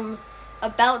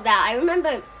about that. I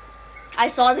remember I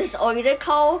saw this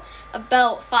article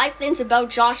about 5 things about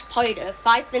Josh Potter,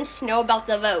 5 things to know about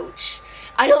the Roach.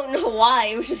 I don't know why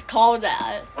it was just called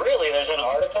that. Really? There's an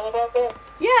article about that?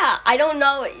 Yeah, I don't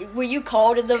know. Were you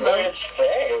called the Roach? What did it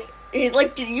say?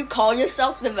 Like, did you call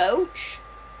yourself the Roach?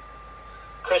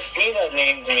 Christina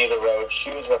named me the Roach.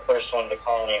 She was the first one to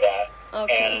call me that.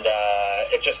 Okay. And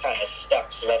it just kind of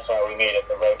stuck, so that's why we made it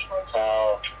the Roach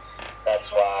Motel.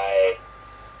 That's why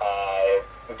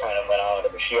we kind of went on with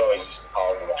it. But she always used to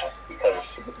call me that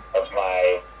because of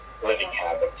my living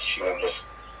habits. She would just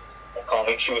call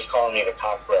me. She was calling me the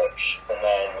cockroach, and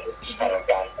then it just kind of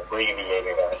got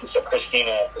abbreviated on it. So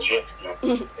Christina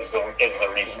Pazitsky is the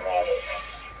reason that is.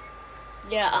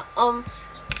 Yeah.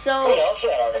 So. What else did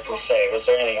that article say? Was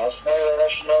there anything else there that I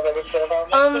should know that it said about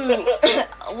me?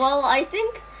 Well, I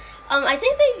think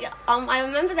they. I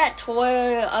remember that tour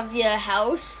of your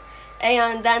house,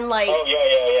 and then like. Oh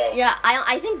yeah. Yeah,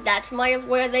 I think that's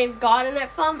where they've gotten it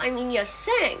from. I mean, you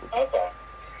sing. Okay.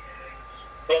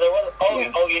 Yeah, there was.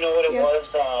 Oh, you know what it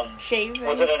was? Shaving.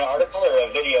 Was it an article or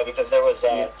a video? Because there was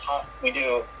top. We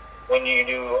do when you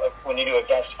do a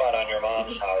guest spot on your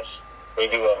mom's house. They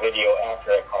do a video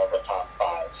after it called the Top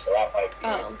 5, so that might be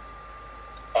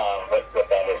what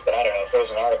that is. But I don't know if there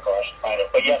was an article. I should find it.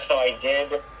 But yes, no, I did.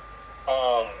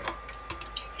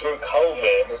 Through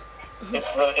COVID,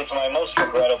 it's my most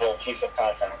regrettable piece of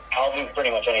content. I'll do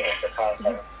pretty much anything for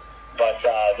content, but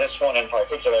this one in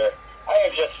particular, I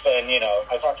had just been,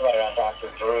 I talked about it on Dr.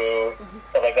 Drew,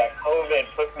 stuff like that. COVID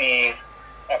put me,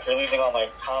 after losing all my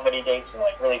comedy dates and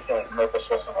like really feeling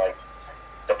purposeless and like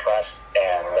depressed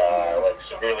and like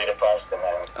severely depressed, and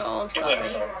then doing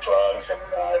some drugs and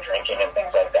drinking and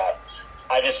things like that.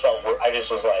 I just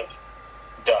was like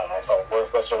done. I felt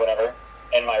worthless or whatever,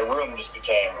 and my room just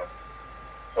became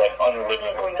like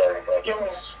unlivably dirty. Like it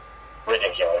was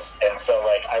ridiculous, and so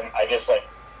like I just like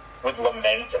would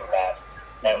lament in that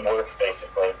and work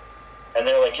basically. And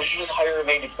they're like, you should just hire a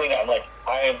maid to clean it. I'm like,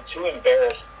 I am too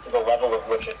embarrassed to the level of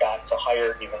which it got to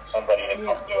hire even somebody to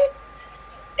come do it.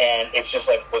 And it's just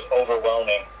like was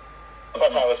overwhelming.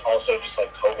 Plus, I was also just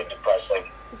like COVID depressed,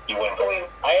 like you wouldn't believe.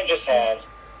 I had just had.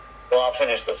 Well, I'll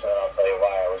finish this and then I'll tell you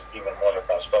why I was even more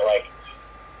depressed. But like,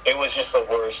 it was just the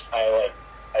worst. I like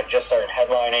I just started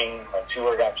headlining. My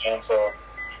tour got canceled.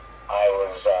 I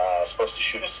was supposed to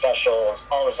shoot a special,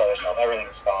 all this other stuff. Everything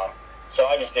was gone. So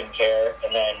I just didn't care.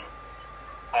 And then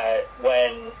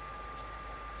when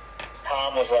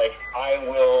Tom was like, I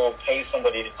will pay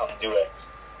somebody to come do it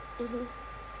and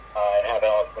have it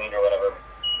all cleaned or whatever.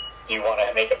 Do you want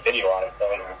to make a video on it?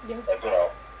 Like,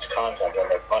 it's content. I'll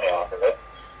make money off of it.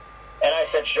 And I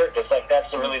said, sure, because like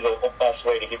that's really the best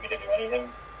way to get me to do anything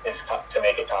is to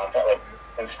make it content, like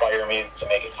inspire me to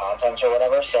make it content or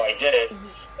whatever. So I did it,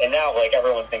 and now like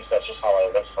everyone thinks that's just how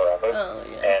I live forever,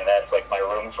 and that's like my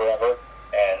room forever.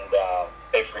 And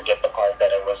they forget the part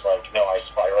that it was like, no, I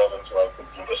spiraled into like the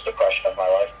deepest depression of my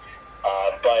life.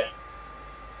 But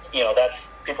that's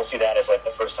people see that as like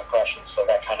the first impression, so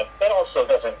that kind of it also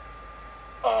doesn't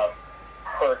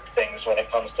hurt things when it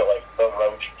comes to like the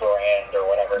Roach brand or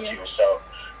whatever too. So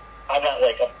I'm not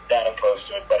like that opposed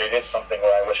to it, but it is something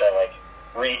where I wish I like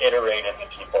reiterated to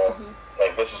people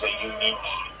like this is a unique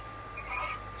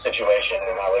situation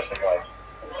and I was in like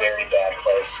a very bad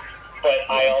place. But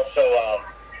I also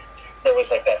there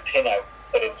was like that pin I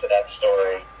put into that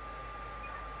story.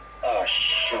 Oh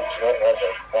shoot, what was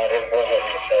it? What was I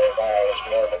going to say? Why I was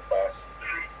more depressed?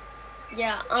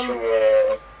 Yeah.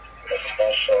 A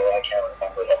special, I can't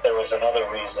remember, but there was another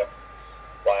reason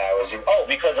why I was.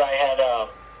 Because I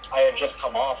had just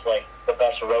come off like the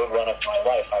best road run of my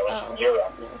life. I was in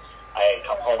Europe. I had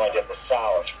come home. I did the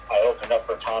South. I opened up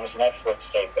for Tom's Netflix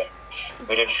taping.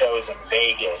 We did shows in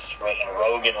Vegas, and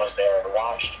Rogan was there and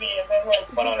watched me, and then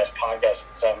like went on his podcast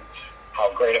and said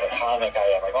how great of a comic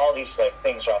I am. Like all these like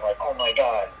things where I'm like, oh my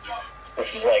god,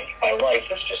 this is like my life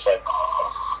is just like.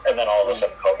 And then all of a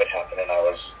sudden COVID happened, and I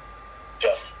was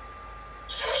just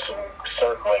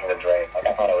circling the drain. Like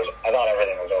I thought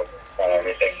everything was over. I thought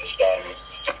everything was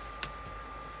done.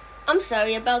 I'm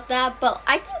sorry about that, but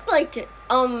I think like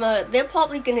they're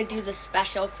probably gonna do the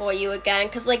special for you again,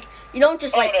 cause like you don't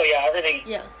just like. Oh no, yeah, everything.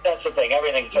 Yeah. That's the thing.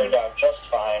 Everything turned out just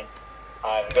fine.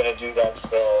 I'm gonna do that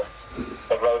still.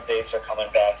 The road dates are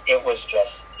coming back. It was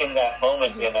just in that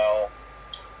moment,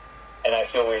 And I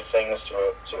feel weird saying this to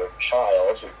a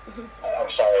child. I'm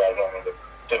sorry, I don't mean to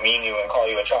demean you and call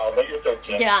you a child, but you're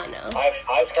 13. Yeah, I know.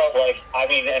 I felt like,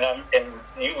 and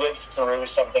you lived through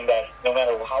something that no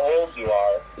matter how old you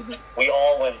are, we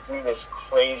all went through this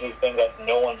crazy thing that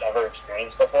no one's ever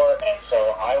experienced before, and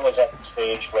so I was at the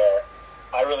stage where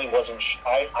I really wasn't,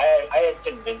 I had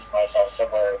convinced myself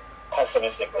somewhere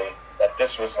pessimistically that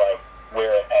this was like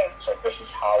where it ends, like this is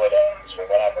how it ends or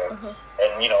whatever,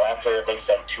 and after they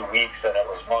said 2 weeks and it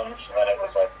was months and then it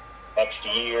was like next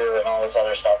year and all this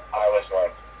other stuff, I was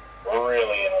like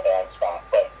really in a bad spot.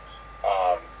 But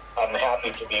I'm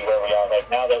happy to be where we are. Like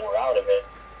now that we're out of it,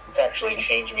 it's actually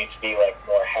changed me to be like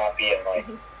more happy and like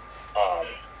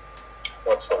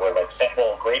what's the word, like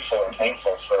grateful and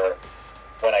thankful for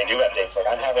when I do have dates. Like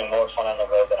I'm having more fun on the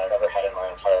road than I've ever had in my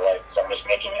entire life because I'm just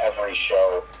making every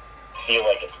show feel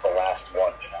like it's the last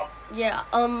one, Yeah,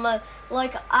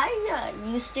 like I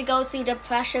used to go through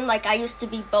depression. Like I used to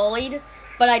be bullied,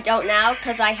 but I don't now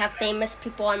because I have famous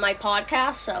people on my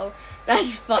podcast, so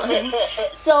that's fun.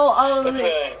 So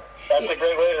that's a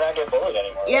great way to not get bullied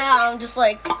anymore. Yeah, I'm just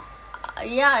like,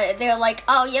 they're like,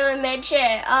 oh, you're a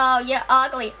midget. Oh, you're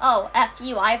ugly. Oh, F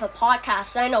you. I have a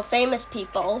podcast. I know famous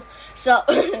people. So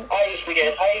I used to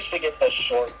get the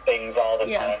short things all the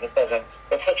time.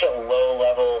 It's such a low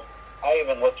level. I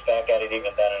even looked back at it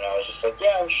even then, and I was just like,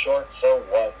 yeah, I'm short, so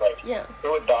what? Like, it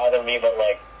would bother me, but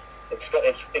like, it's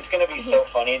going to be so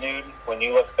funny, dude, when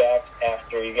you look back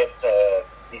after you get to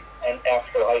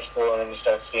after high school and then you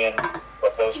start seeing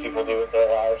what those people do with their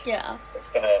lives. Yeah.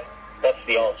 That's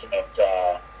the ultimate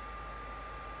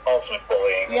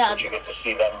bullying. Yeah. What you get to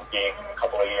see them being in a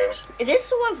couple of years. It is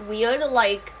sort of weird,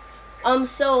 like,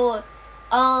 the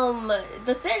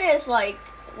thing is, like,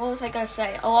 what was I going to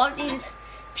say? A lot of these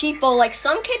people, like,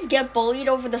 some kids get bullied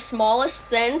over the smallest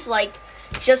things, like,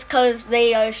 just because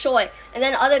they are short. And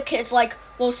then other kids, like,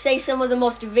 will say some of the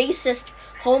most racist,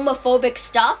 homophobic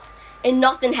stuff, and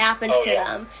nothing happens to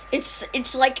them. It's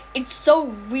like, it's so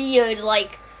weird,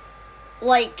 like,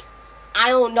 I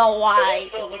don't know why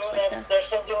it looks like that. They're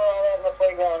still doing all that in the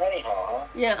playground anyhow, huh?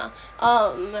 Yeah.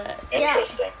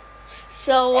 Interesting. Yeah.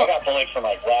 So I got bullied for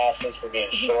my glasses, for being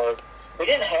short. We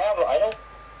didn't have,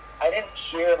 I didn't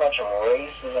hear much of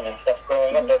racism and stuff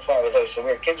growing up. That's why it was always so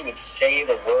weird. Kids would say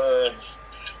the words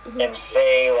and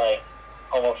say, like,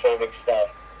 homophobic stuff,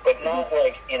 but not,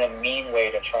 like, in a mean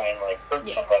way to try and, like, hurt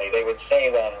somebody. They would say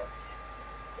them,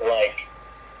 like,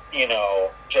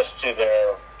 just to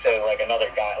like, another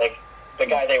guy. Like, the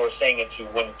guy they were saying it to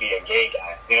wouldn't be a gay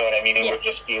guy. You know what I mean? It would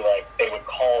just be, like, they would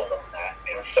call them that.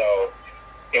 And so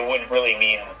it wouldn't really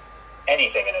mean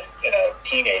anything in a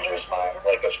teenager's mind,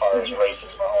 like as far as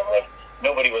racism. Like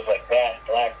nobody was like, that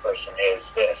black person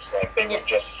is this. Like they would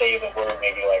just say the word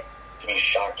maybe like to be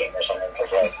shocking or something,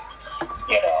 because like,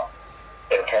 you know,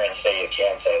 their parents say you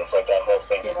can't say it. It's like that whole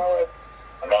thing, you know, like,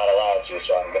 I'm not allowed to,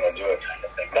 so I'm going to do it kind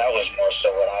of thing. That was more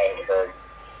so what I had heard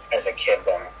as a kid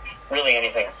than really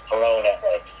anything thrown at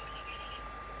like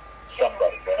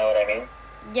somebody, you know what I mean?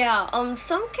 Yeah,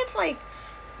 some kids, like,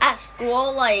 at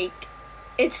school, like,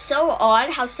 it's so odd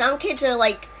how some kids are,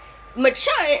 like,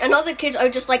 mature and other kids are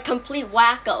just, like, complete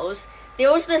wackos.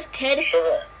 There was this kid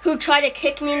who tried to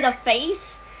kick me in the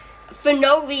face for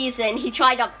no reason. He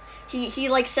tried to, he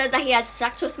like, said that he had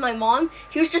sex with my mom.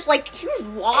 He was just, like, he was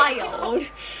wild.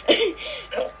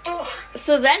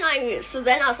 So then I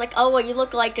was like, oh, well, you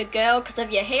look like a girl because of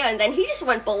your hair. And then he just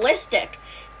went ballistic.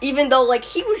 Even though, like,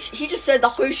 he just said the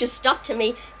harshest stuff to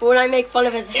me, but when I make fun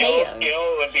of his hair... You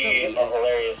know it would be a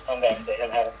hilarious comeback to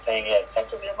him saying he had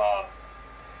sex with your mom?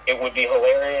 It would be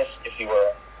hilarious if you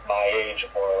were my age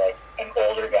or, like, an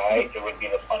older guy. It would be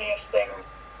the funniest thing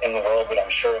in the world, but I'm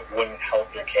sure it wouldn't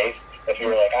help your case if you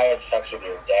were like, I had sex with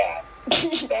your dad.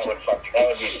 That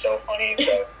would be so funny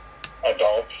to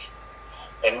adults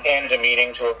and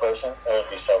demeaning to a person. That would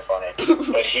be so funny.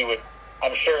 But he would...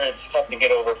 I'm sure it's tough to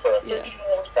get over for a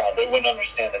 13-year-old crowd. They wouldn't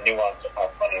understand the nuance of how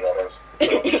funny that is. They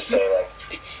would just say,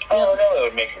 like, oh, no, it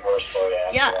would make it worse for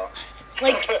you.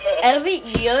 Like, every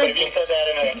year... But if you said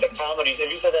that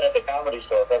at the comedy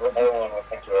store, everyone would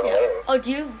think you were hilarious. Oh,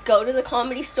 do you go to the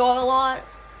comedy store a lot?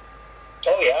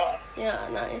 Oh, yeah. Yeah,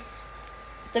 nice.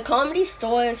 The comedy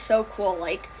store is so cool,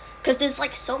 like, because there's,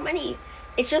 like, so many...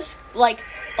 It's just, like,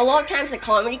 a lot of times at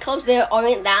comedy clubs, there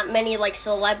aren't that many, like,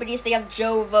 celebrities. They have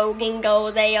Joe Rogan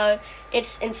go.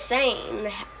 It's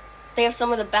insane. They have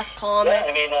some of the best comics. Yeah,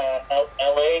 I mean,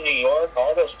 L.A., New York,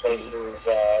 all those places,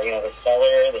 you know, the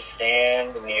Cellar, the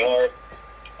Stand in New York.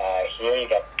 Here you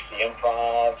got the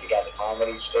Improv, you got the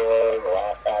Comedy Store, the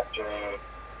Laugh Factory.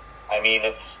 I mean,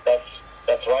 that's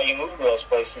why you move to those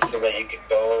places, so that you can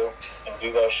go and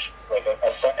do those,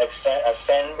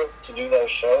 ascend to do those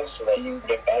shows, so that you can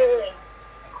get better, and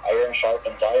iron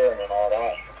sharpens iron and all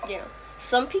that. Yeah.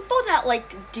 Some people that,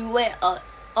 like, do it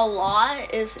a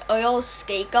lot is Earl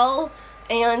Skakel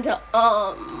and,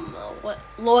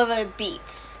 Laura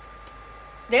Beats.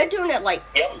 They're doing it, like,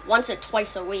 once or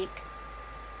twice a week.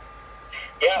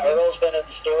 Yeah, Earl's been at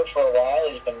the store for a while.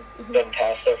 He's been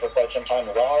past there for quite some time.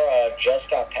 Laura just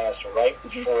got past right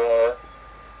before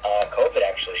COVID,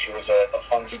 actually. She was a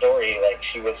fun story. Like,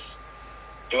 she was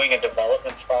doing a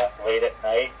development spot late at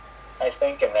night, I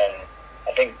think, and then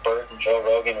I think Bert and Joe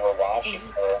Rogan were watching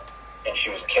her, and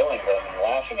she was killing them and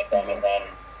laughing at them, and then,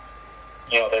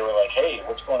 you know, they were like, hey,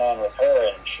 what's going on with her?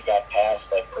 And she got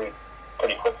past, like,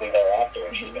 pretty quickly thereafter,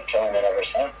 and she's been killing it ever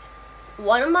since.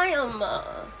 One of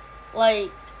my,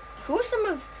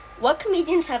 what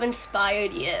comedians have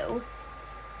inspired you?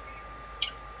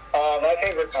 My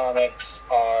favorite comics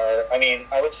are, I mean,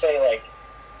 I would say, like,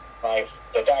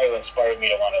 the guy who inspired me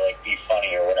to want to, like, be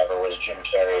funny or whatever was Jim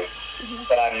Carrey,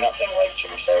 but I'm nothing like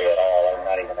Jim Carrey at all. I'm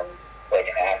not even, like,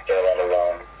 an actor, let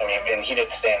alone, I mean, and he did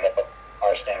stand-up, but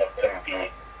our stand-up couldn't be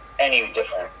any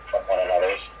different from one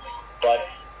another's. But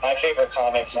my favorite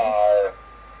comics are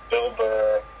Bill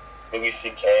Burr, Louis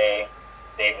C.K.,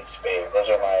 David Spade. Those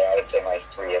are I would say my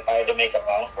three. If I had to make a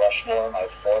Mount Rushmore, my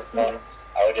fourth one,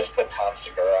 I would just put Tom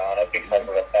Segura on it, because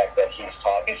of the fact that he's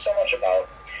taught me so much about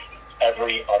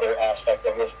every other aspect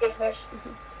of this business,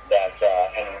 that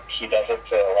and he does it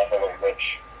to a level of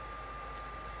which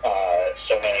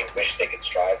so many wish they could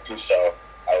strive to, so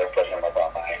I would put him up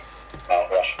on my Mount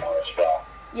Rushmore as well.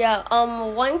 Yeah,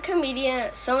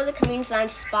 some of the comedians that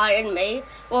inspired me,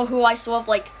 well, who I sort of,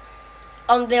 like,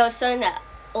 there are certain,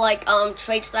 like,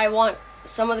 traits that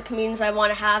some of the comedians I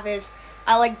want to have is,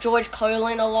 I like George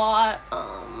Carlin a lot,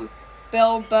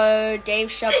 Bill Burr, Dave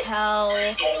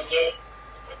Chappelle.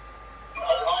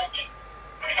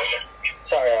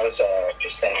 Sorry, I was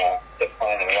just saying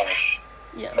declining lunch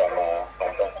from my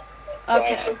friend.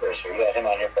 Okay. You got him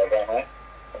on your program, right?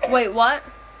 Wait, what?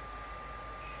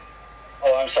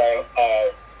 Oh, I'm sorry.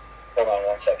 Hold on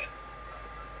 1 second.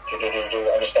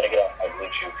 I just got to get off my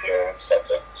Bluetooth here in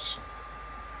seconds.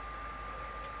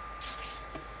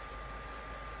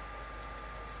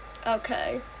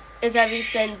 Okay. Is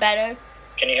everything better?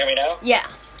 Can you hear me now? Yeah.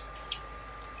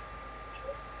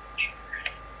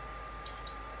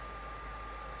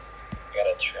 I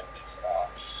gotta trim these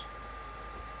off.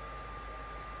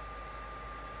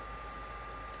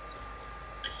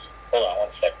 Hold on 1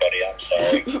 sec, buddy. I'm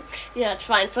sorry. Yeah, it's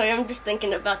fine. Sorry, I'm just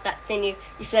thinking about that thing you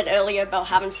said earlier about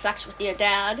having sex with your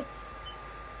dad.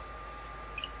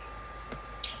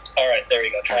 there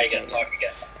you go. Try again. Talk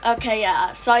again. Okay,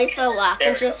 yeah. Sorry for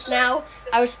laughing just now.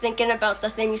 I was thinking about the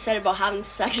thing you said about having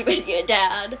sex with your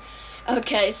dad.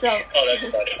 Okay, so... Oh,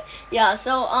 that's funny. Yeah,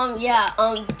 so,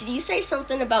 did you say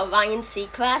something about Ryan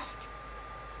Seacrest?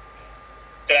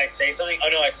 Did I say something? Oh,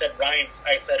 no, I said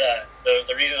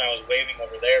the reason I was waving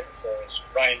over there before was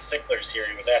Ryan Sickler's here.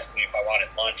 He was asking me if I wanted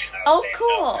lunch, and I was saying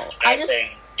cool. no. And I was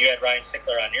saying, you had Ryan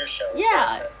Sickler on your show.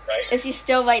 Yeah. Said, right? Is he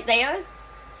still right there?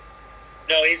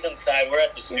 No, he's inside. We're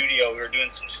at the studio. We were doing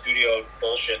some studio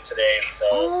bullshit today, so...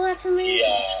 Oh, that's amazing.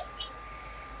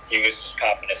 He was just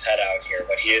popping his head out here,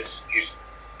 but he's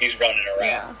running around.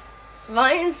 Yeah.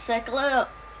 Ryan Sickler,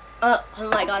 oh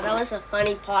my god, that was a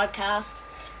funny podcast.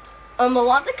 A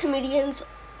lot of the comedians,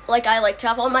 I like to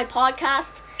have on my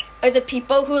podcast are the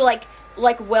people who,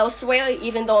 will swear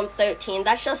even though I'm 13.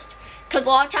 That's just... Because a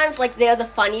lot of times, they're the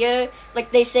funnier...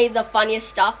 they say the funniest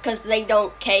stuff because they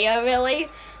don't care, really.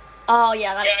 Oh,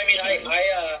 yeah, that's... Yeah, I mean,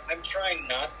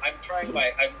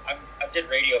 I did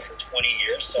radio for 20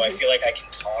 years, so I feel like I can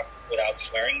talk without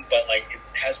swearing, but, it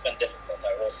has been difficult,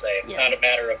 I will say. It's not a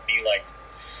matter of me,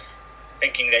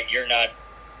 thinking that you're not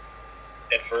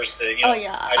adverse to, Oh,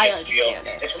 yeah, I understand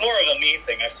it. It's more of a me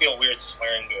thing. I feel weird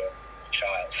swearing to a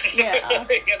child. Yeah.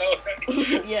 You know what I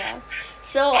mean? Yeah.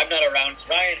 So... I'm not around.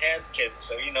 Ryan has kids,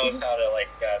 so he knows how to,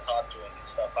 talk to him and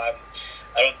stuff.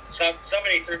 So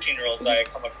many 13-year-olds I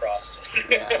come across.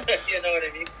 Yeah. You know what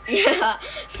I mean? Yeah.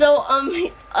 So,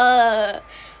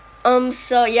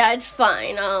 so yeah, it's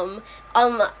fine.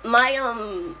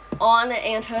 My, Anna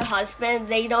and her husband,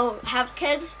 they don't have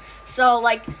kids, so,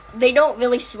 they don't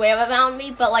really swear around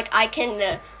me, but, I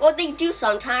can, they do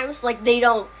sometimes, they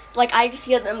don't, I just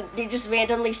hear them, they just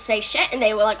randomly say shit, and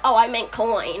they were oh, I meant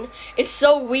coin. It's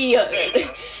so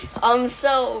weird.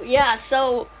 So, yeah,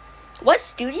 so... What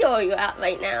studio are you at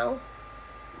right now?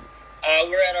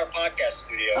 We're at our podcast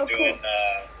studio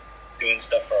doing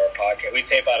stuff for our podcast. We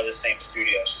tape out of the same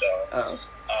studio, so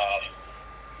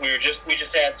we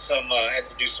just had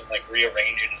to do some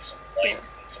rearranging some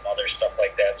lights and some other stuff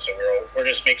like that. So we're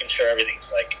just making sure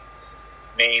everything's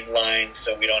mainlined,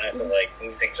 so we don't have to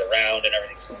move things around and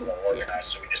everything's a little more organized.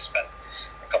 So we just spent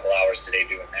a couple hours today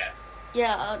doing that.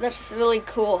 Yeah, that's really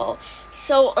cool.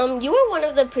 So you were one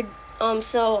of the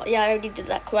so, yeah, I already did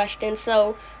that question.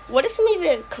 So, what are some of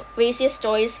the craziest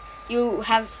stories you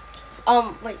have,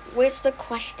 where's the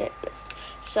question?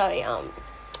 Sorry,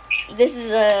 this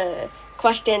is a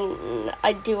question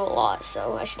I do a lot,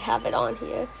 so I should have it on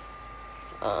here.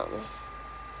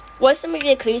 What are some of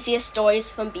your craziest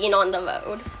stories from being on the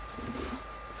road?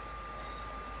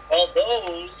 Well,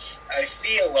 those, I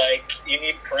feel like you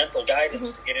need parental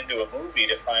guidance to get into a movie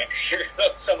to find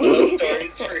some of those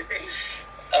stories for...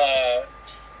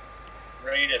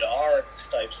 rated R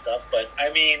type stuff, but I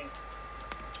mean,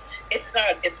 it's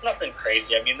nothing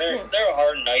crazy. I mean, there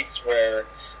are nights where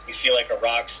you feel like a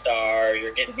rock star.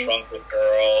 You're getting drunk with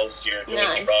girls. You're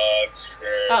doing drugs.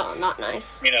 Not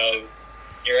nice. You know,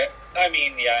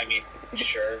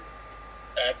 sure.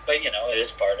 But it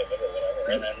is part of it or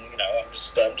whatever. And then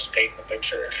I'm just painting the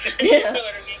picture. Yeah. You know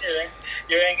what I mean?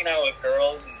 You're hanging out with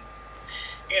girls, and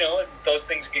those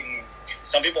things can.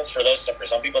 For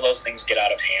some people, those things get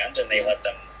out of hand, and they let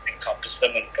them encompass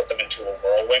them and put them into a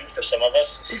whirlwind. For some of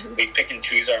us, we pick and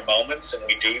choose our moments, and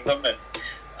we do them. And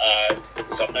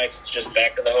some nights it's just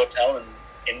back to the hotel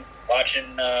and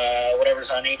watching whatever's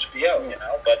on HBO,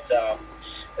 But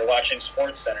we're watching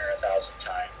Sports Center 1,000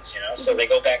 times, So they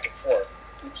go back and forth.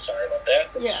 Sorry about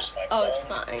that. That's just my phone. It's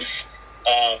fine.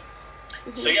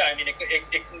 So yeah, I mean, it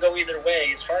can go either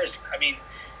way. As far as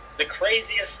the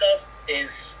craziest stuff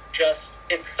is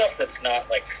it's stuff that's not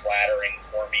flattering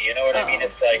for me. You know what I mean?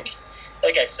 It's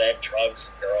like I said,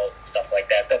 drugs, girls, and stuff like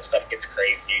that. That stuff gets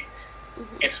crazy.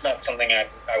 It's not something I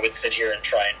would sit here and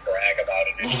try and brag about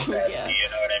in any capacity. You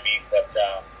know what I mean? But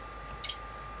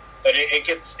it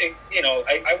gets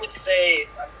I would say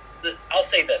I'll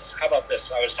say this. How about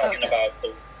this? I was talking about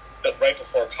the right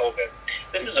before COVID.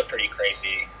 This is a pretty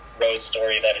crazy road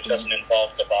story that it doesn't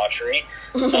involve debauchery.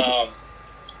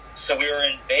 So we were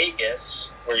in Vegas,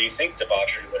 where you think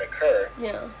debauchery would occur.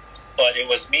 Yeah. But it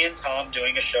was me and Tom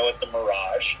doing a show at the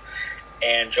Mirage,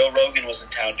 and Joe Rogan was in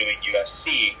town doing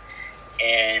UFC,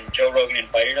 and Joe Rogan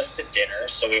invited us to dinner,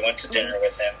 so we went to dinner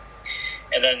with him,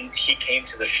 and then he came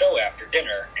to the show after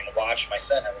dinner and watched my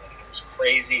set and everything. It was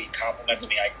crazy. He complimented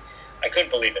me. I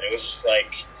couldn't believe it. It was just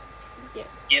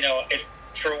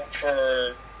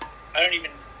for I don't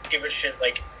even give a shit,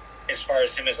 as far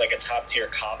as him as a top tier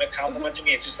comic complimenting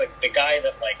me. It's just the guy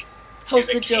that host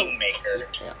is a the joke kingmaker.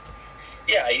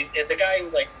 Yeah, he's the guy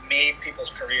who made people's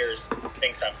careers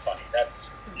thinks I'm funny.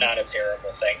 That's not a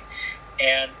terrible thing.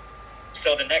 And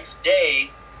So the next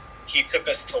day, he took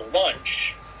us to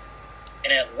lunch.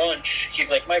 And at lunch,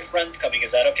 he's like, my friend's coming.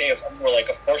 Is that okay? We're like,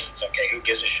 of course it's okay. Who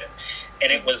gives a shit?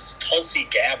 And it was Tulsi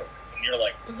Gabbard. And you're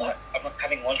like, what? I'm not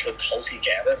having lunch with Tulsi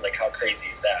Gabbard? Like, how crazy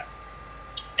is that?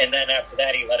 And then after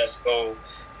that, he let us go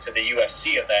to the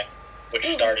UFC event, which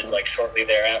started, like, shortly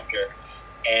thereafter.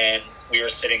 And we were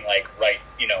sitting, like, right,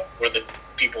 you know, where the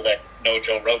people that know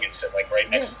Joe Rogan sit, like, right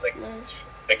next to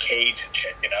the cage and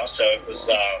shit, you know? So it was,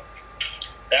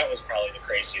 that was probably the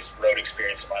craziest road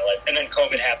experience of my life. And then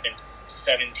COVID happened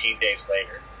 17 days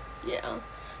later.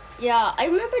 Yeah, I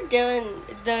remember during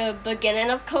the beginning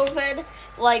of COVID,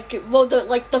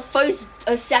 the first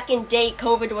or second day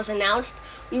COVID was announced,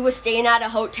 we were staying at a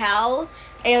hotel,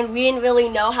 and we didn't really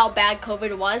know how bad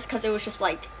COVID was, because it was just,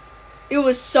 like, it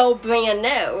was so brand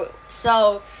new.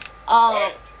 So,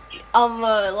 and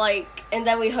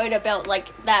then we heard about,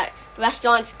 like, that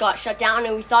restaurants got shut down,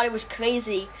 and we thought it was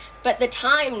crazy. But the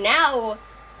time now,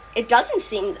 it doesn't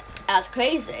seem as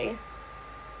crazy.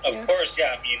 Of course,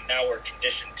 yeah. I mean, now we're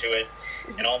conditioned to it,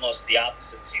 and almost the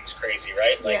opposite seems crazy,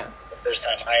 right? Like, the first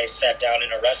time I sat down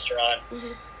in a restaurant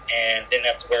and didn't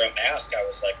have to wear a mask, I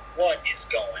was like, what is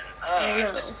going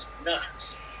on? This is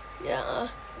nuts. Yeah.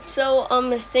 So,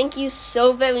 thank you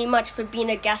so very much for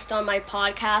being a guest on my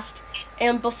podcast.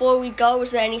 And before we go, is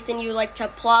there anything you'd like to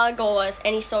plug, or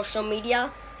any social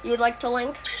media you would like to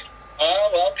link?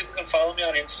 Well, people can follow me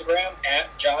on Instagram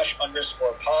at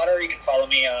Josh_Potter. You can follow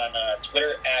me on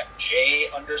Twitter at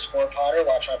J_Potter.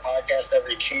 Watch my podcast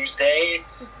every Tuesday.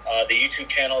 The YouTube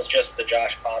channel is just The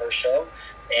Josh Potter Show.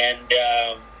 And,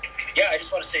 I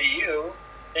just want to say to you,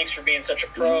 thanks for being such a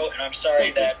pro. And I'm sorry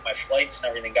that my flights and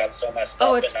everything got so messed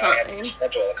up. It's and fine. I had to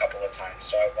reschedule a couple of times.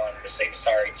 So I wanted to say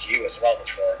sorry to you as well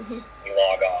before we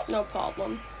log off. No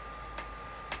problem.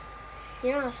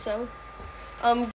 Yeah, so...